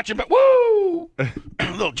know you're watching, but woo!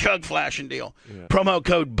 Little jug flashing deal. Yeah. Promo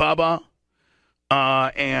code BUBBA.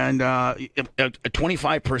 And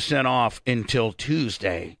 25% off until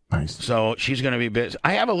Tuesday. Nice. So she's going to be busy.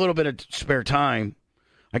 I have a little bit of spare time.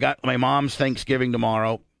 I got my mom's Thanksgiving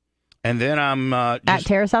tomorrow, and then I'm at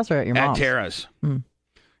Tara's house or at your mom's? At Tara's.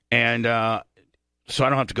 And so I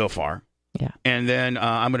don't have to go far. Yeah. And then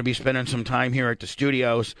I'm going to be spending some time here at the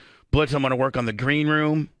studios. Blitz, I'm going to work on the green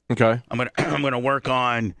room. Okay. I'm going to work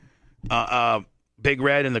on Big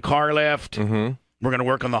Red and the car lift. Mm-hmm. We're going to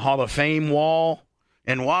work on the Hall of Fame wall.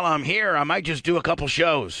 And while I'm here, I might just do a couple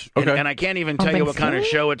shows. Okay. And I can't even tell you what kind of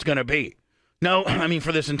show it's going to be. No, I mean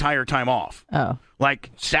for this entire time off. Oh.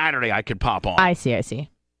 Like Saturday I could pop on. I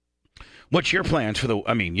see. What's your plans for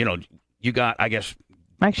you got, I guess,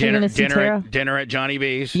 I'm actually going to see Tara. Dinner at Johnny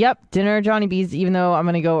B's? Yep, dinner at Johnny B's, even though I'm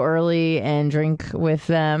going to go early and drink with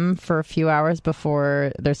them for a few hours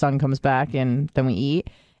before their son comes back, and then we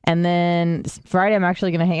eat. And then Friday I'm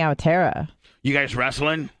actually going to hang out with Tara. You guys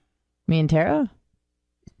wrestling? Me and Tara?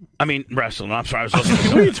 I mean, wrestling. I'm sorry. I was listening to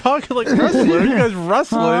What are you talking like wrestling? Are you guys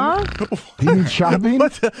wrestling? You mean shopping?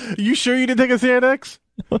 You sure you didn't take a Xanax?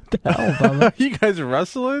 What the hell, Bubba? You guys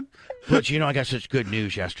wrestling? But I got such good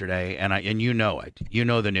news yesterday, and you know it. You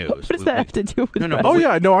know the news. What does that have to do with No. Oh,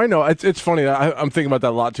 yeah. No, I know. It's funny. I'm thinking about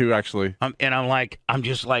that a lot, too, actually. I'm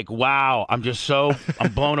just like, wow. I'm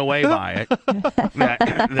blown away by it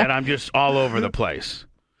that I'm just all over the place.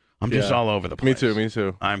 I'm just all over the place. Me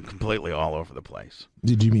too. I'm completely all over the place.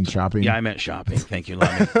 Did you mean shopping? Yeah, I meant shopping. Thank you,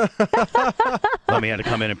 Lemmy. Lemmy had to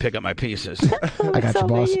come in and pick up my pieces. I got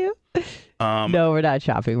you, boss. No, we're not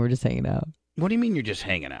shopping. We're just hanging out. What do you mean you're just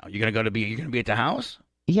hanging out? You're gonna be at the house?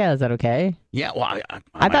 Yeah, is that okay? Yeah. Well,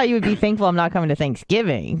 I thought you would be thankful I'm not coming to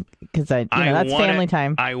Thanksgiving because that's family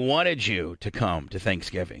time. I wanted you to come to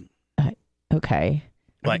Thanksgiving. Okay.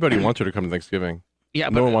 Everybody wants her to come to Thanksgiving. Yeah,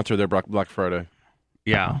 no one wants her there Black Friday.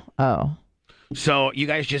 Yeah. Oh. So you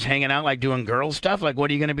guys just hanging out, like doing girl stuff? Like, what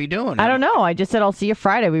are you going to be doing? I don't know. I just said I'll see you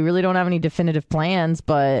Friday. We really don't have any definitive plans,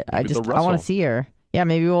 but I want to see her. Yeah,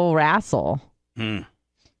 maybe we'll wrestle. I'm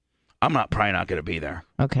probably not going to be there.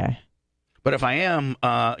 Okay. But if I am,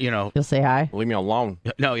 you'll say hi. Leave me alone.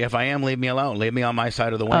 No, if I am, leave me alone. Leave me on my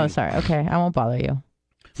side of the wing. Oh, sorry. Okay, I won't bother you.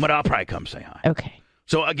 But I'll probably come say hi. Okay.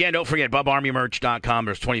 So again, don't forget BubbaArmyMerch.com.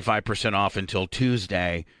 There's 25% off until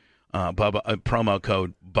Tuesday. Promo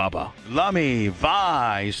code BUBBA. Lummy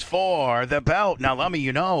vies for the belt. Now, Lummy,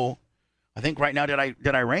 I think right now,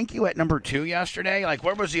 did I rank you at number 2 yesterday? Like,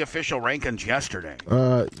 where was the official rankings yesterday?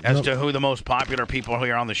 As to who the most popular people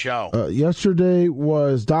here on the show? Yesterday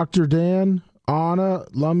was Dr. Dan, Anna,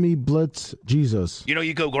 Lummy, Blitz, Jesus.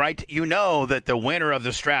 You go right. You know that the winner of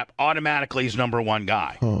the strap automatically is number 1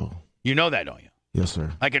 guy. Oh. You know that, don't you? Yes,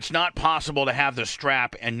 sir. Like, it's not possible to have the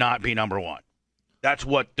strap and not be number 1. That's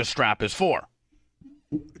what the strap is for,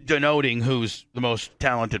 denoting who's the most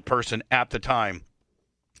talented person at the time.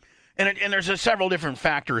 And there's several different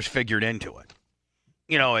factors figured into it.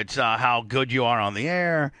 It's how good you are on the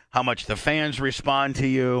air, how much the fans respond to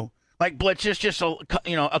you. Like Blitz is just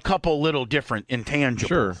a couple little different intangibles.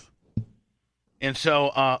 Sure. And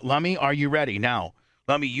so, Lummy, are you ready now?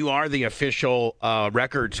 Lummy, you are the official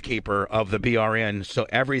records keeper of the BRN, so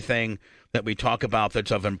everything that we talk about that's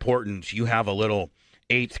of importance, you have a little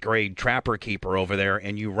 8th grade trapper keeper over there,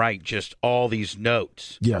 and you write just all these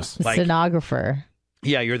notes. Yes. Stenographer.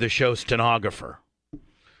 Yeah, you're the show stenographer,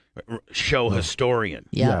 show historian.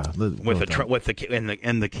 Yeah. With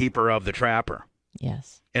the keeper of the trapper.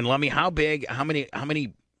 Yes. And Lummy, how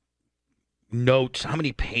many notes, how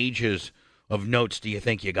many pages of notes do you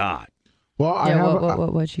think you got? Well, I have.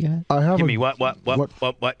 What you got? I have. Give me what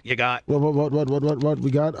you got? What we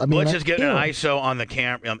got? I mean, let's just get an ISO on the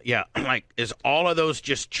camera. Yeah, like is all of those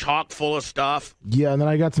just chock full of stuff? Yeah, and then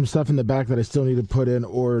I got some stuff in the back that I still need to put in,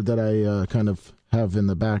 or that I kind of have in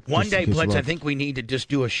the back. One day, Blitz, I think we need to just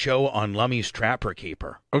do a show on Lummy's Trapper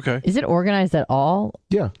Keeper. Okay. Is it organized at all?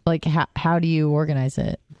 Yeah. Like, how do you organize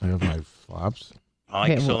it? I have my flaps.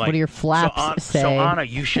 Okay, what do your flaps say? So Anna,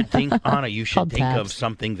 you should think. Anna, you should think tabs. of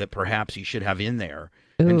something that perhaps you should have in there,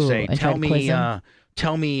 Ooh, and say, and tell me,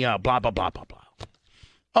 blah blah blah blah blah.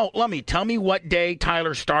 Oh, Lummy, tell me what day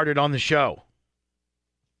Tyler started on the show.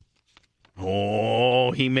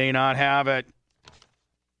 Oh, he may not have it.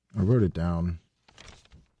 I wrote it down.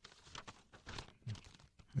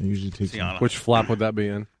 I usually take. Which flap would that be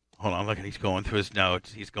in? Hold on, look, he's going through his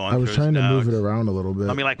notes. He's going. I was trying to move it around a little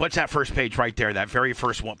bit. I mean, like, what's that first page right there? That very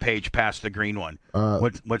first page past the green one.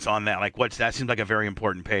 What's on that? Like, what's that? Seems like a very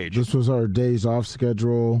important page. This was our days off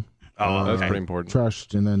schedule. Oh, that's pretty important.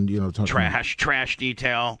 Trash, and then trash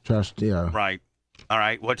detail. Trash, yeah. Right. All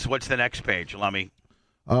right. What's the next page? Lummy.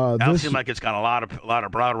 That seems like it's got a lot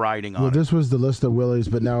of broad writing on it. This was the list of Willies,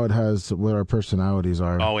 but now it has what our personalities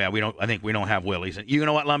are. Oh yeah, I think we don't have Willies. You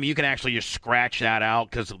know what, Lummy? You can actually just scratch that out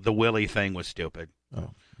because the Willie thing was stupid.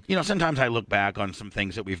 Oh. You know, sometimes I look back on some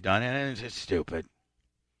things that we've done and it's just stupid.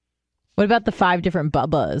 What about the 5 different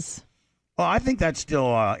Bubbas? Well, I think that's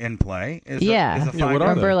still in play.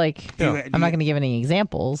 Remember, like, I'm not going to give any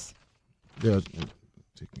examples. Yeah,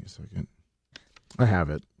 take me a second. I have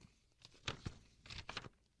it.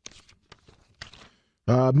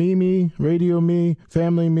 Me, Radio Me,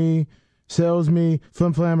 Family Me, Sales Me,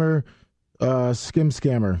 Flim Flammer, Skim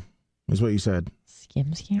Scammer is what you said. Skim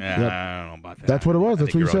Scammer? Yeah, yep. I don't know about that. That's what it was.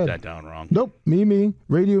 That's what you said. wrote that down wrong. Nope. Me,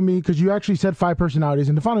 Radio Me, because you actually said 5 personalities,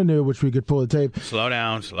 and Defana knew, which we could pull the tape. Slow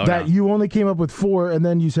down. That you only came up with 4, and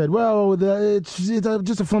then you said, well, it's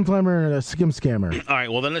just a Flim Flammer and a Skim Scammer. All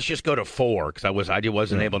right, well, then let's just go to 4, because I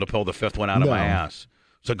wasn't able to pull the 5th one out of my ass.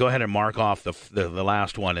 So go ahead and mark off the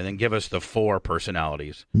last one, and then give us the 4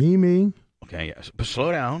 personalities. Me. Okay, yes. But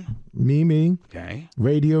slow down. Me. Okay.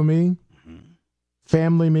 Radio Me. Mm-hmm.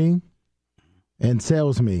 Family Me. And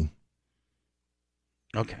Sales Me.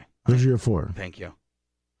 Okay. Those are your 4. Thank you.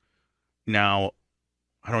 Now,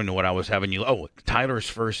 I don't know what I was having you. Oh, Tyler's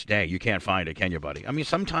first day. You can't find it, can you, buddy? I mean,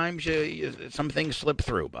 sometimes some things slip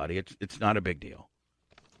through, buddy. It's not a big deal.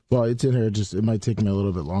 Well, it's in here. It might take me a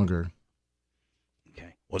little bit longer.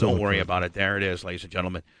 Well, don't worry about it. There it is, ladies and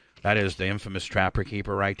gentlemen. That is the infamous Trapper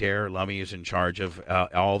Keeper right there. Lummy is in charge of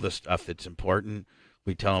all the stuff that's important.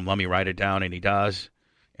 We tell him, Lummy, write it down, and he does.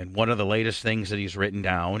 And one of the latest things that he's written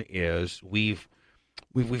down is we've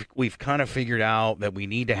kind of figured out that we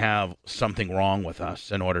need to have something wrong with us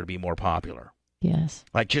in order to be more popular. Yes.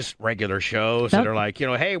 Like just regular shows that are like,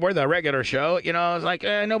 hey, we're the regular show. It's like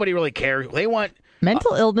nobody really cares. They want...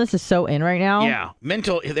 Mental illness is so in right now. Yeah,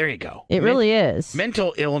 there you go. It really is.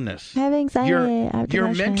 Mental illness. I have anxiety.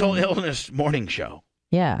 Your mental illness morning show.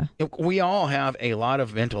 Yeah. We all have a lot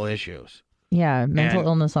of mental issues. Yeah, mental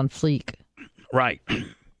illness on fleek. Right.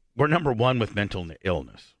 We're number 1 with mental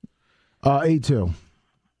illness. 8-2.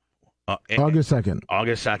 August 2nd.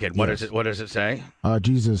 August 2nd. What does it say?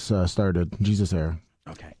 Jesus started. Jesus era.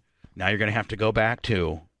 Okay. Now you're going to have to go back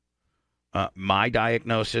to my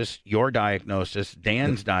diagnosis, your diagnosis,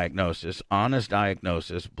 Dan's diagnosis, Anna's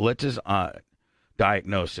diagnosis, Blitz's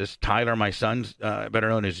diagnosis, Tyler, my son's, better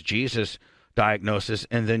known as Jesus, diagnosis,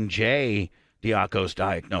 and then Jay Diaco's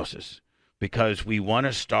diagnosis. Because we want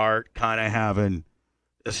to start kind of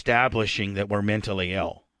establishing that we're mentally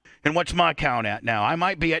ill. And what's my count at now? I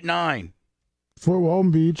might be at 9. Fort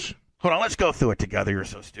Walton Beach. Hold on, let's go through it together. You're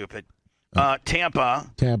so stupid. Tampa.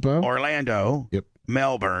 Orlando. Yep.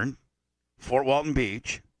 Melbourne. Fort Walton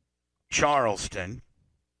Beach, Charleston,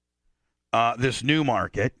 this new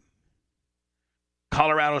market,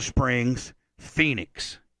 Colorado Springs,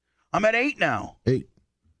 Phoenix. I'm at 8 now. 8.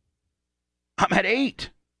 I'm at 8.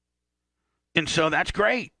 And so that's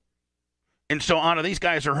great. And so, Anna, these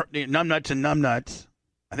guys are numbnuts and numbnuts.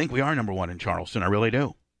 I think we are number 1 in Charleston. I really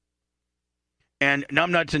do. And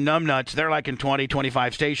numbnuts and numbnuts, they're like in 20,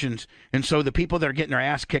 25 stations. And so the people that are getting their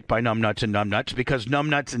ass kicked by numbnuts and numbnuts, because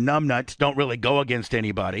numbnuts and numbnuts don't really go against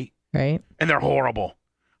anybody. Right. And they're horrible.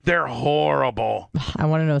 They're horrible. I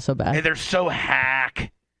want to know so bad. And they're so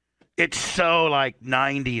hack. It's so like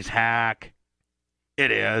 90s hack. It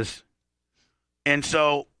is. And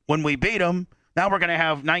so when we beat them, now we're going to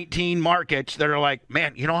have 19 markets that are like,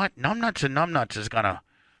 man, you know what? Numbnuts and numbnuts is going to...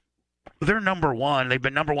 They're number 1. They've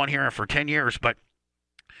been number 1 here for 10 years, but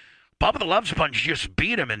Bubba the Love Sponge just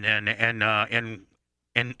beat them and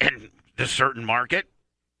this certain market.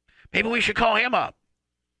 Maybe we should call him up.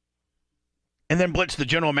 And then Blitz, the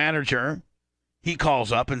general manager, he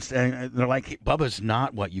calls up and they're like, Bubba's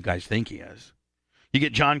not what you guys think he is. You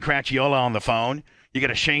get John Cracchiola on the phone. You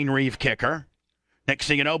get a Shane Reeve kicker. Next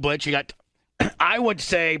thing you know, Blitz, you got, I would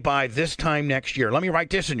say by this time next year, let me write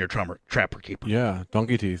this in your Trapper Keeper. Yeah,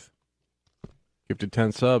 Donkey Teeth. Gifted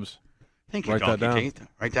 10 subs. Thank you, Write Donkey Teeth.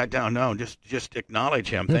 Write that down. No, just acknowledge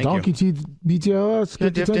him. Yeah, Thank Donkey you. Teeth BTLS.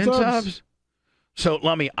 Get the 10 subs. So,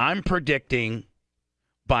 Lummy, I'm predicting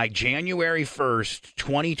by January 1st,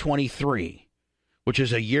 2023, which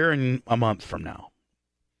is a year and a month from now,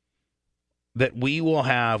 that we will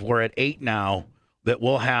have, we're at 8 now, that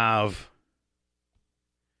we'll have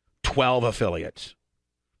 12 affiliates,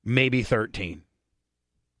 maybe 13.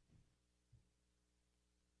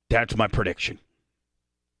 That's my prediction.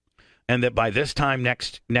 And that by this time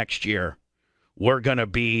next year, we're going to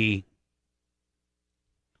be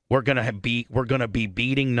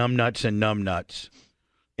beating Numbnuts and Numbnuts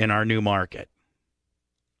in our new market.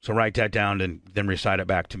 So write that down and then recite it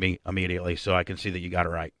back to me immediately so I can see that you got it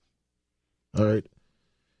right. All right.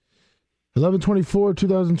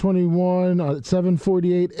 11/24/2021 at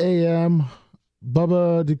 7:48 a.m.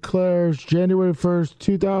 Bubba declares January 1st,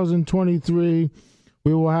 2023.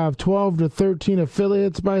 We will have 12 to 13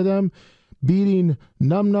 affiliates by then, beating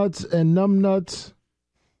Numbnuts and Numbnuts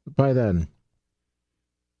by then.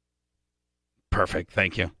 Perfect.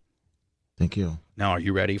 Thank you. Thank you. Now, are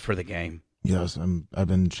you ready for the game? Yes, I've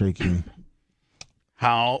been shaking.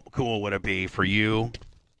 How cool would it be for you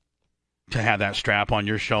to have that strap on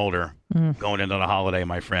your shoulder going into the holiday,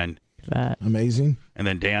 my friend? Amazing. And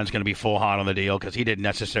then Dan's going to be full hot on the deal because he didn't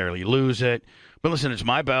necessarily lose it. But listen, it's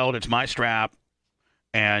my belt, it's my strap,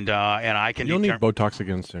 and I can. You'll need Botox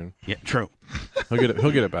again soon. Yeah, true. He'll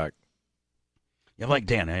get it back. Yeah, like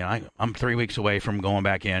Dan, I'm 3 weeks away from going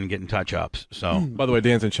back in, getting touch-ups. So, by the way,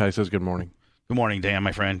 Dan's in chat. He says good morning. Good morning, Dan,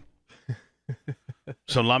 my friend.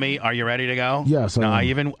 So, Lummy, are you ready to go? Yes. Now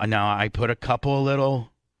I put a couple of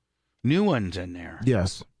little new ones in there.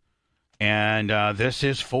 Yes. And this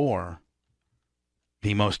is for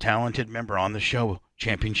the most talented member on the show,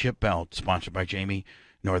 Championship Belt, sponsored by Jamie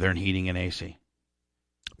Northern Heating and AC.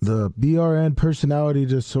 The BRN personality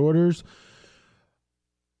disorders.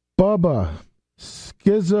 Bubba,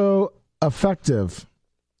 schizoaffective,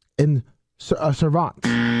 and servant.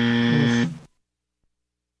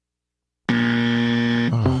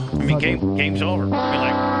 Game's over. You're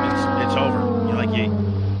like, it's over. You're like,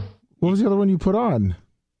 what was the other one you put on?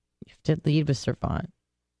 You have to lead with Servant.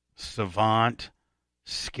 Savant,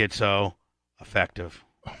 schizo, affective.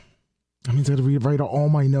 That means I got to write all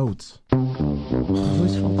my notes.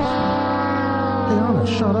 Whose fault is that? Hey, Anna,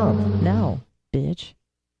 shut up. No, bitch.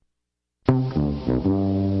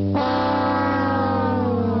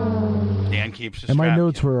 Dan keeps the And my strap.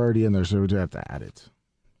 notes were already in there, so we'd have to add it.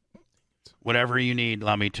 Whatever you need,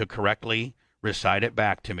 allow me to correctly recite it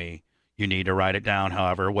back to me. You need to write it down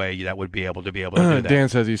however way that would be able to do that. Dan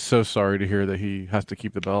says he's so sorry to hear that he has to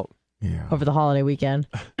keep the belt. Yeah. Over the holiday weekend.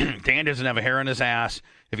 Dan doesn't have a hair on his ass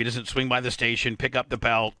if he doesn't swing by the station, pick up the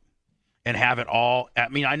belt, and have it all. I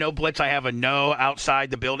mean, I know, Blitz, I have a no outside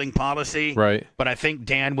the building policy. Right. But I think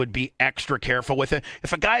Dan would be extra careful with it.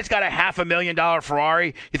 If a guy's got a $500,000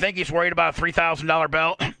 Ferrari, you think he's worried about a $3,000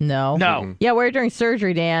 belt? No. No. Yeah, wear it during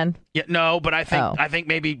surgery, Dan. Yeah, no, but I think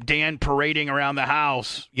maybe Dan parading around the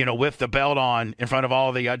house, with the belt on in front of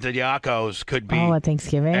all the Diacos could be at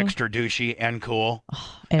Thanksgiving extra douchey and cool,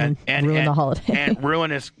 and ruin the holiday, and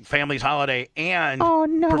ruin his family's holiday, and Oh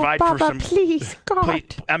no, provide Baba, for some. please, God. Please,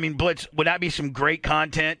 I mean, Blitz, would that be some great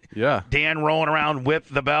content? Yeah. Dan rolling around with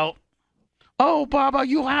the belt. Oh, Baba,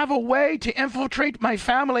 you have a way to infiltrate my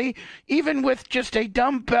family, even with just a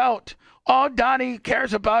dumb belt. All Donnie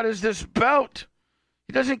cares about is this belt.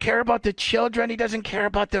 He doesn't care about the children. He doesn't care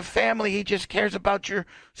about the family. He just cares about your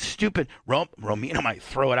stupid... Romina might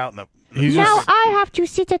throw it out in the... Now I have to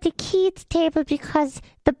sit at the kids' table because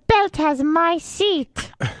the belt has my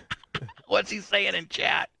seat. What's he saying in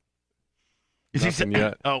chat? Is Nothing he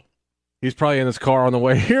yet. Oh. He's probably in his car on the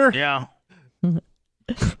way here. Yeah. Well,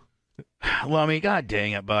 I mean, God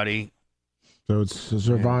dang it, buddy. So it's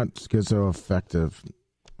servant, schizoaffective.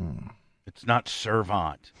 It's not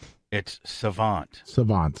servant. It's savant.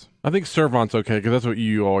 Savant. I think servant's okay because that's what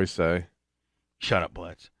you always say. Shut up,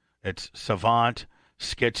 Blitz. It's savant,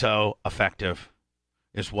 schizo, affective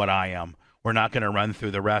is what I am. We're not going to run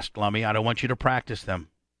through the rest, Lummy. I don't want you to practice them.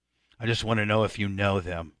 I just want to know if you know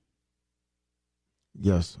them.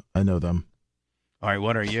 Yes, I know them. All right,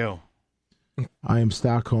 what are you? I am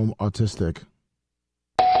Stockholm autistic.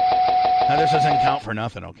 Now, this doesn't count for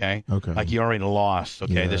nothing, okay? Okay. Like, you already lost,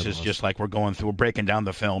 okay? Yeah, This I is lost. just like we're breaking down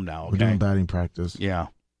the film now, okay? We're doing batting practice. Yeah.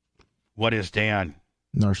 What is Dan?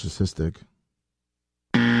 Narcissistic.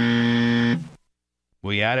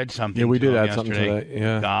 We added something. Yeah, we to did him add something to yesterday. that.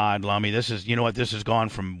 Yeah. God, Lummy, this is, you know what? This has gone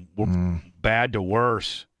from bad to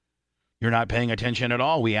worse. You're not paying attention at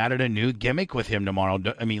all. We added a new gimmick with him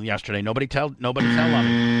yesterday. Nobody tell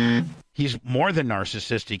Lummy. He's more than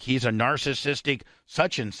narcissistic. He's a narcissistic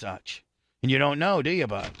such and such. And you don't know, do you,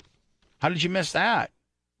 bud? How did you miss that?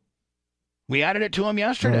 We added it to him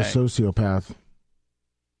yesterday. Sociopath.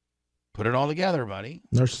 Put it all together, buddy.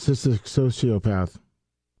 Narcissistic sociopath.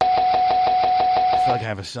 I feel like I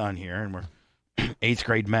have a son here, and we're 8th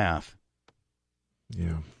grade math.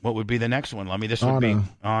 Yeah. What would be the next one, Lummy? This would be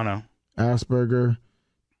Anna. Asperger,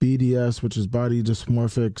 BDS, which is body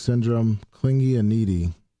dysmorphic syndrome, clingy and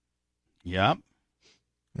needy. Yep.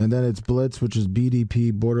 And then it's Blitz, which is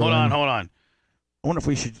BDP, borderline. Hold on. I wonder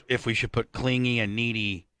if we should put clingy and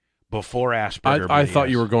needy before Asperger. I thought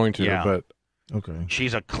you were going to, Yeah. but okay.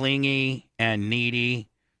 She's a clingy and needy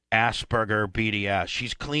Asperger BDS.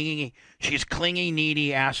 She's clingy,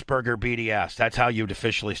 needy Asperger BDS. That's how you'd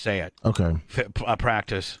officially say it. Okay.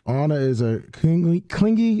 Practice. Anna is a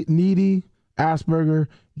clingy, needy Asperger,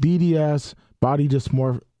 BDS, body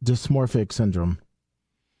dysmorphic syndrome.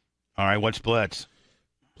 All right, what's Blitz?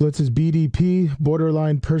 Blitz is BDP,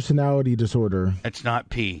 borderline personality disorder. It's not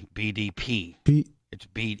P. BDP. It's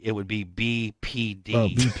B. It would be BPD. Oh,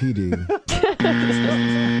 BPD.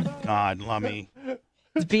 God, Lummy.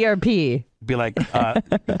 It's BRP. Be like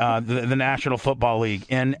the National Football League,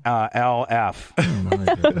 NLF.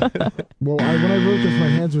 Well, when I wrote this, my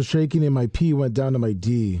hands were shaking and my P went down to my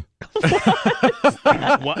D.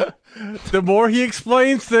 What? The more he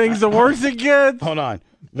explains things, the worse it gets. Hold on.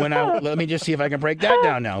 Let me just see if I can break that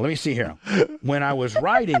down now. Let me see here. When I was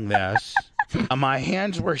writing this, my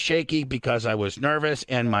hands were shaky because I was nervous,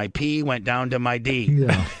 and my P went down to my D.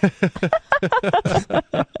 Yeah.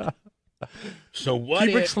 So what?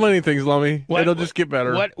 Keep explaining things, Lummy. It'll just get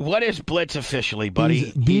better. What is Blitz officially, buddy?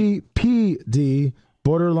 He's BPD,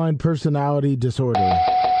 borderline personality disorder.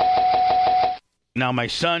 Now, my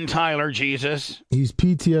son Tyler, Jesus. He's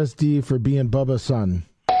PTSD for being Bubba's son.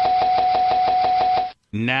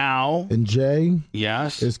 Now. And Jay.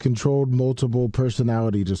 Yes. Is controlled multiple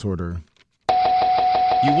personality disorder.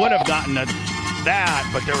 You would have gotten that,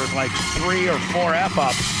 but there was like 3 or 4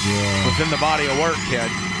 F-ups within the body of work,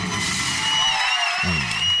 kid.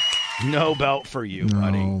 No belt for you,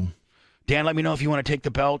 buddy. Dan, let me know if you want to take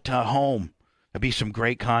the belt home. That'd be some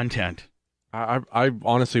great content. I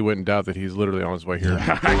honestly wouldn't doubt that he's literally on his way here.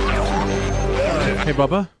 Hey,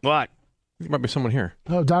 Bubba. What? There might be someone here.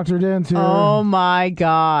 Oh, Dr. Dan's here. Oh, my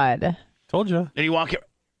God. Told you. Did he walk here?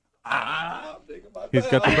 He's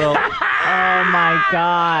got the belt. Oh, my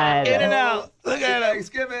God. In and out. Look at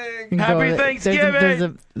Thanksgiving. Go Happy there.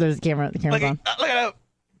 Thanksgiving. There's a camera. The camera's on. Look at him.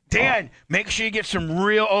 Dan, make sure you get some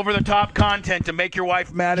real over-the-top content to make your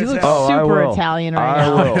wife mad You as look hell. super Italian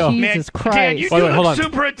right now. Jesus Christ. Dan, you do look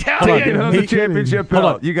super Italian. Taking home the championship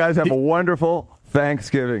belt. You guys have a wonderful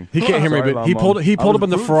Thanksgiving. He can't hear me, but he pulled up in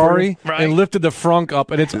the Ferrari and lifted the frunk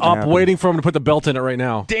up, and it's up waiting for him to put the belt in it right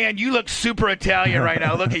now. Dan, you look super Italian right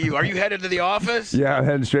now. Look at you. Are you headed to the office? Yeah, I'm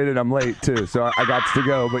heading straight in. I'm late, too, so I got to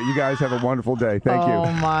go. But you guys have a wonderful day. Thank you.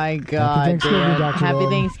 Oh, my God. Thanksgiving, Dan. Dr. Happy Dan.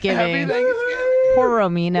 Thanksgiving. Happy Thanksgiving. Poor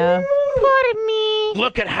Romina. Poor me.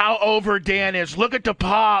 Look at how over Dan is. Look at the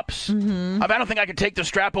pops. I don't think I could take the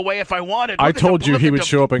strap away if I wanted. I told you he would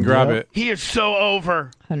show up and grab it. He is so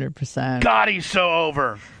over. 100%. God, he's so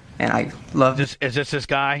over. And I love this. Is this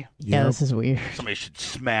guy? Yeah, this is weird. Somebody should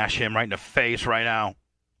smash him right in the face right now.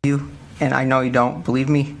 you, and I know you don't believe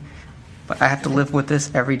me, but I have to live with this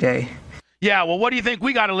every day. Yeah, well, what do you think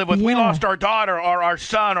we got to live with? We lost our daughter or our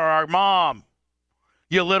son or our mom.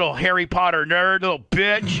 You little Harry Potter nerd, little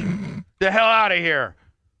bitch. The hell out of here.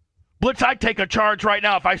 Blitz, I'd take a charge right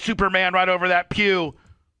now if I Superman right over that pew.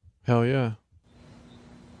 Hell yeah.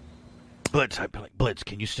 Blitz, I'd be like, Blitz,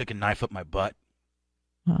 can you stick a knife up my butt?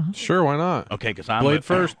 Sure, why not? Okay, because I'm Blade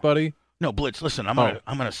first, buddy. No, Blitz, listen, I'm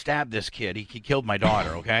gonna stab this kid. He killed my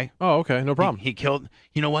daughter, okay? Oh, okay, no problem. He killed,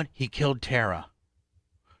 you know what? He killed Tara.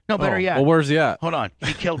 No, better yet. Well, where's he at? Hold on.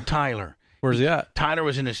 He killed Tyler. Where's he at? Tyler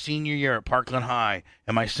was in his senior year at Parkland High,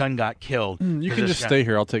 and my son got killed. You can just stay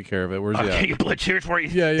here. I'll take care of it. Where's he Okay, at? Blitz, here's where you...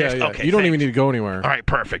 Yeah. Okay, you don't thanks. even need to go anywhere. All right,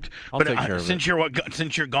 perfect. I'll but take care of since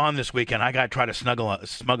you're gone this weekend, I got to try to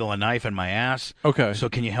smuggle a knife in my ass. Okay. So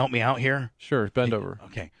can you help me out here? Sure, bend over.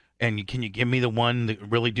 Okay. And can you give me the one that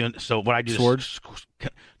really doing... So what I do Sword? is...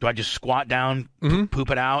 Do I just squat down, Mhm. poop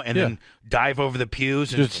it out, and then dive over the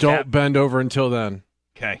pews? And Just don't bend over until then.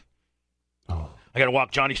 Okay. I got to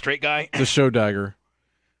walk Johnny Straight Guy. The show dagger.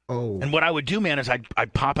 Oh. And what I would do, man, is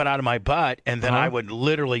I'd pop it out of my butt, and then I would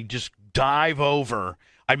literally just dive over.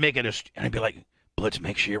 I'd make it and I'd be like, Blitz,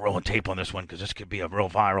 make sure you're rolling tape on this one because this could be a real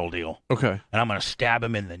viral deal. Okay. And I'm going to stab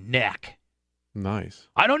him in the neck. Nice.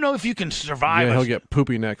 I don't know if you can survive. Yeah, he'll get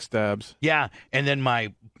poopy neck stabs. Yeah, and then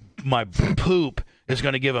my poop is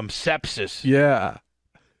going to give him sepsis. Yeah.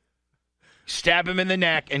 Stab him in the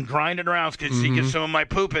neck and grind it around because he gets some of my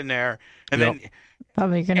poop in there. And then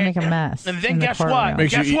Probably you're gonna make a mess. And then in the guess what? courtroom.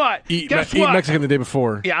 Make sure Guess you what? Eat Guess what? Mexican the day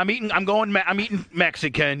before. Yeah, I'm eating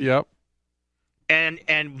Mexican. Yep.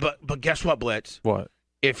 But guess what, Blitz? What?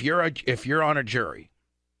 If you're on a jury,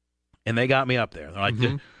 and they got me up there, they're like,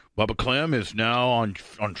 Bubba Clem is now on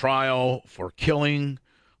trial for killing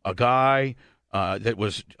a guy that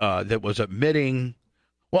was admitting.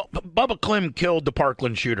 Well, Bubba Clem killed the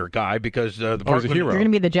Parkland shooter guy because the Parkland. He's a hero. You're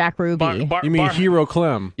gonna be the Jack Ruby. You mean Hero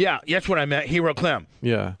Clem? Yeah, that's what I meant. Hero Clem.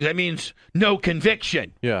 Yeah. That means no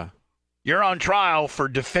conviction. Yeah. You're on trial for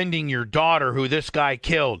defending your daughter who this guy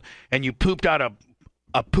killed, and you pooped out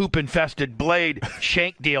a poop-infested blade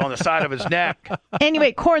shank deal on the side of his neck.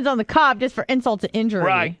 Anyway, corn's on the cob just for insult to injury.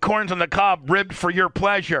 Right. Corn's on the cob, ribbed for your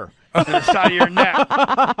pleasure. To the side of your neck.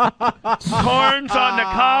 Corn's on the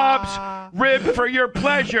cobs, ribbed for your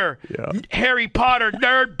pleasure. Yeah. Harry Potter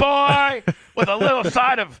nerd boy with a little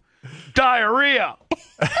side of diarrhea.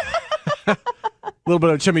 A little bit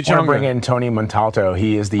of chimichanga. I want to bring in Tony Montalto.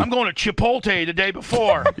 He is I'm going to Chipotle the day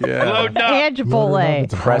before. Loading up. And Chipotle.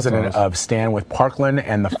 the president of Stand With Parkland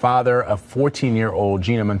and the father of 14-year-old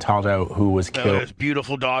Gina Montalto, who was killed. His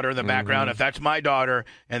beautiful daughter in the background. If that's my daughter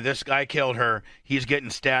and this guy killed her, he's getting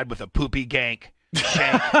stabbed with a poopy gank.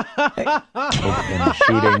 Shank. In the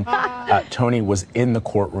shooting. Tony was in the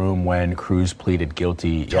courtroom when Cruz pleaded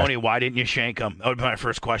guilty. Tony, why didn't you shank him? That would be my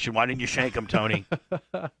first question. Why didn't you shank him, Tony?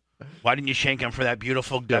 Why didn't you shank him for that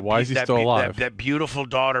beautiful? Why is he still alive? That beautiful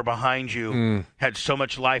daughter behind you had so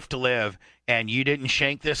much life to live, and you didn't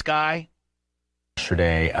shank this guy.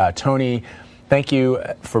 Yesterday, Tony, thank you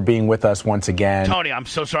for being with us once again. Tony, I'm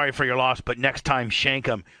so sorry for your loss, but next time shank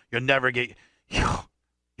him. You'll never get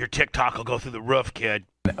your TikTok will go through the roof, kid.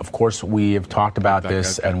 Of course, we have talked about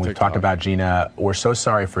this, and we've talked about Gina. We're so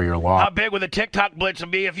sorry for your loss. How big would a TikTok blitz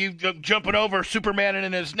be if you jumping over Superman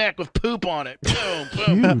in his neck with poop on it? Boom,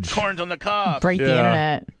 boom. Huge. Corns on the cob. Break the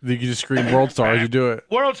internet. You can just scream World Star as you do it.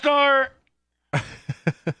 World Star.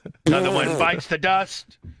 Another one bites the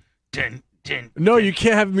dust. Din, din. No, you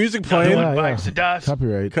can't have music playing. Another one bites the dust.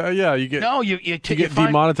 Copyright. Yeah, you get. No, you get find,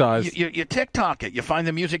 demonetized. You TikTok it. You find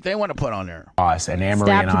the music they want to put on there. Us and Anne-Marie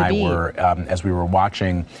Stab and to the I beat. were, as we were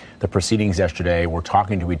watching the proceedings yesterday, we're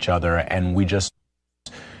talking to each other, and we just,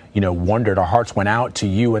 wondered. Our hearts went out to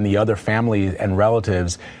you and the other families and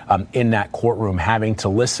relatives in that courtroom, having to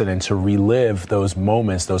listen and to relive those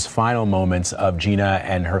moments, those final moments of Gina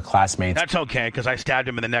and her classmates. That's okay, because I stabbed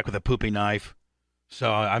him in the neck with a poopy knife. So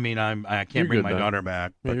I mean, I can't bring my daughter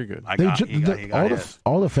back. Yeah, you're good.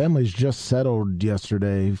 All the families just settled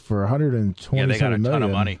yesterday for $127 Yeah, they got a ton million.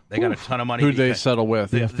 of money. They got a ton of money. Who'd they settle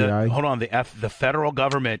with? The FBI. Hold on, the federal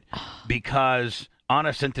government, because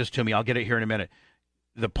Anna sent this to me. I'll get it here in a minute.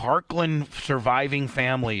 The Parkland surviving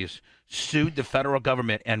families sued the federal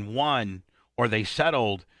government and won, or they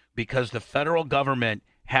settled, because the federal government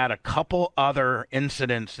had a couple other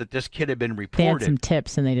incidents that this kid had been They reported. had some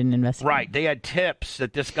tips and they didn't investigate. Right. They had tips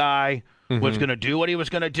that this guy was going to do what he was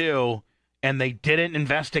going to do, and they didn't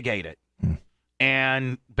investigate it.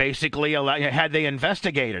 And basically, had they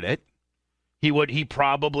investigated it, he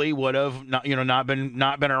probably would have not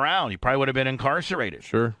been around. He probably would have been incarcerated.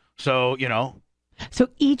 Sure. So So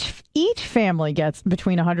each family gets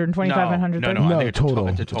between 125 and 130. I No, think it's total.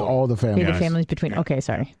 It's a It's total. all the families. The families between. Okay,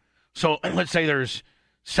 sorry. So let's say there's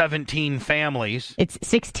 17 families. It's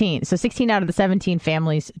 16. So 16 out of the 17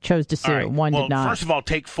 families chose to sue. All right. One well, did not. First of all,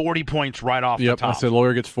 take 40 points right off Yep. the top. I said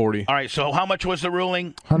lawyer gets 40. All right. So how much was the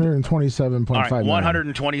ruling? 127.5 All right, million.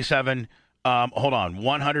 127. Hold on.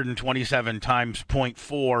 127 times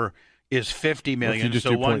 0.4 is 50 million. If you just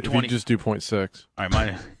so do 120. if you just do 0.6. All right,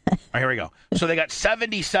 all right, here we go. So they got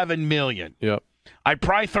 77 million. Yep. I'd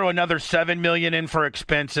probably throw another 7 million in for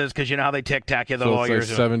expenses because you know how they tic-tac you, the So lawyers.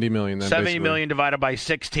 it's like 70 million then. 70 basically. million divided by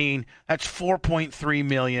 16. That's 4.3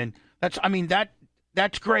 million.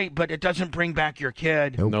 That's great, but it doesn't bring back your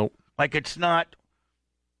kid. Nope. Like it's not.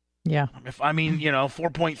 Yeah.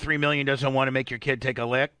 4.3 million doesn't want to make your kid take a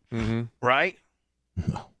lick, right?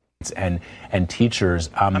 And teachers.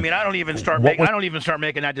 I don't even start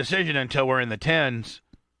making that decision until we're in the tens.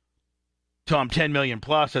 Till I'm 10 million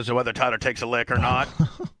plus as to whether Tyler takes a lick or not.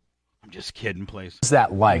 just kidding, please. What was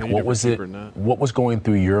that like? What was it? What was going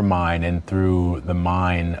through your mind and through the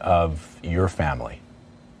mind of your family?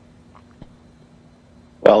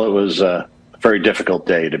 Well, it was a very difficult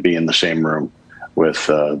day to be in the same room with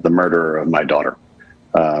the murderer of my daughter.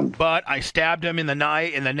 But I stabbed him in the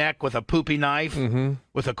neck with a poopy knife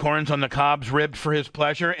with the corns on the cob's ribbed for his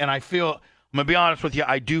pleasure, and I'm going to be honest with you,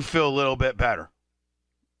 I do feel a little bit better.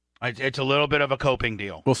 It's a little bit of a coping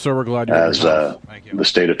deal. Well, sir, we're glad you're As the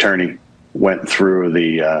state attorney went through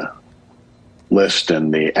the list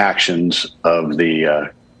and the actions of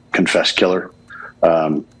the confessed killer,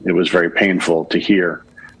 it was very painful to hear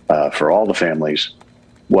for all the families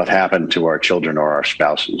what happened to our children or our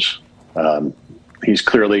spouses. He's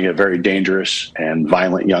clearly a very dangerous and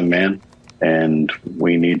violent young man, and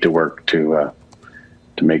we need to work to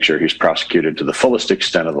make sure he's prosecuted to the fullest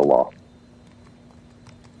extent of the law.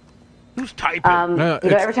 Who's typing?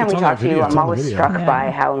 Every time we talk to you, I'm always struck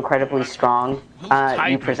by how incredibly strong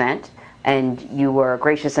you present. And you were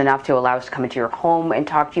gracious enough to allow us to come into your home and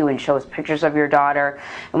talk to you and show us pictures of your daughter.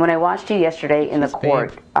 And when I watched you yesterday in the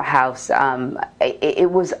courthouse,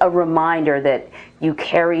 it was a reminder that you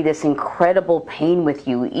carry this incredible pain with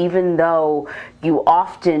you, even though you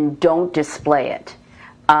often don't display it.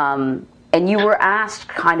 And you were asked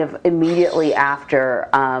kind of immediately after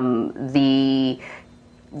the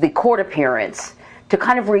court appearance to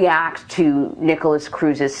kind of react to Nicholas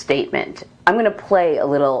Cruz's statement. I'm going to play a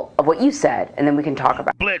little of what you said, and then we can talk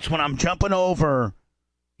about it. Blitz, when I'm jumping over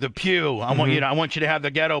the pew, I want you to have the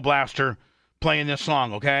ghetto blaster playing this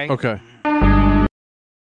song, okay? Okay.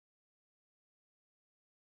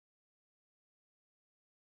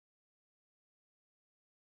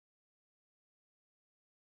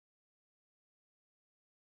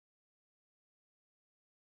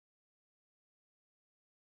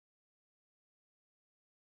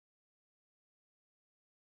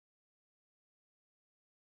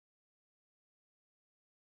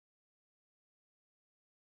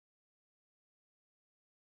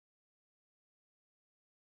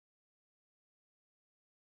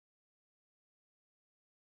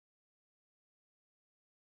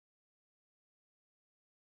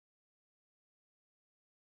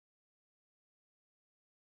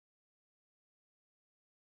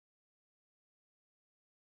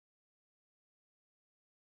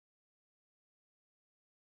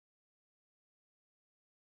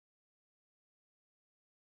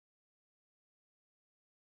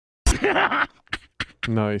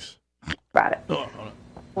 Nice. About it. What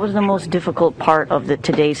was the most difficult part of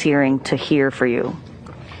today's hearing to hear for you?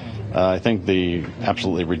 I think the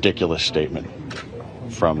absolutely ridiculous statement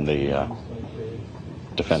from the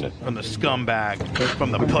defendant. From the scumbag,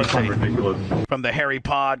 from the pussy, from the Harry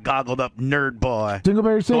Pod goggled up nerd boy.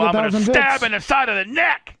 Dingleberry who I'm going to stab in the side of the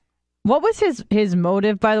neck. What was his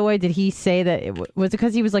motive, by the way? Did he say that was it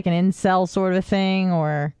because he was like an incel sort of thing,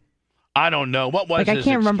 or? I don't know. What was I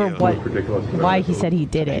can't remember why he said he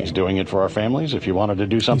did it. He's doing it for our families. If you wanted to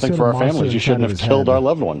do something for our families, you shouldn't have killed our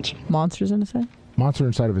loved ones. Monsters in his head? Monster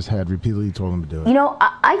inside of his head. Repeatedly told him to do it. You know,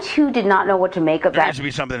 I too did not know what to make of There that. has to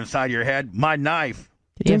be something inside your head. My knife.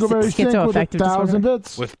 Dingleberry Sink with 1,000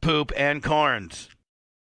 bits. With poop and corns.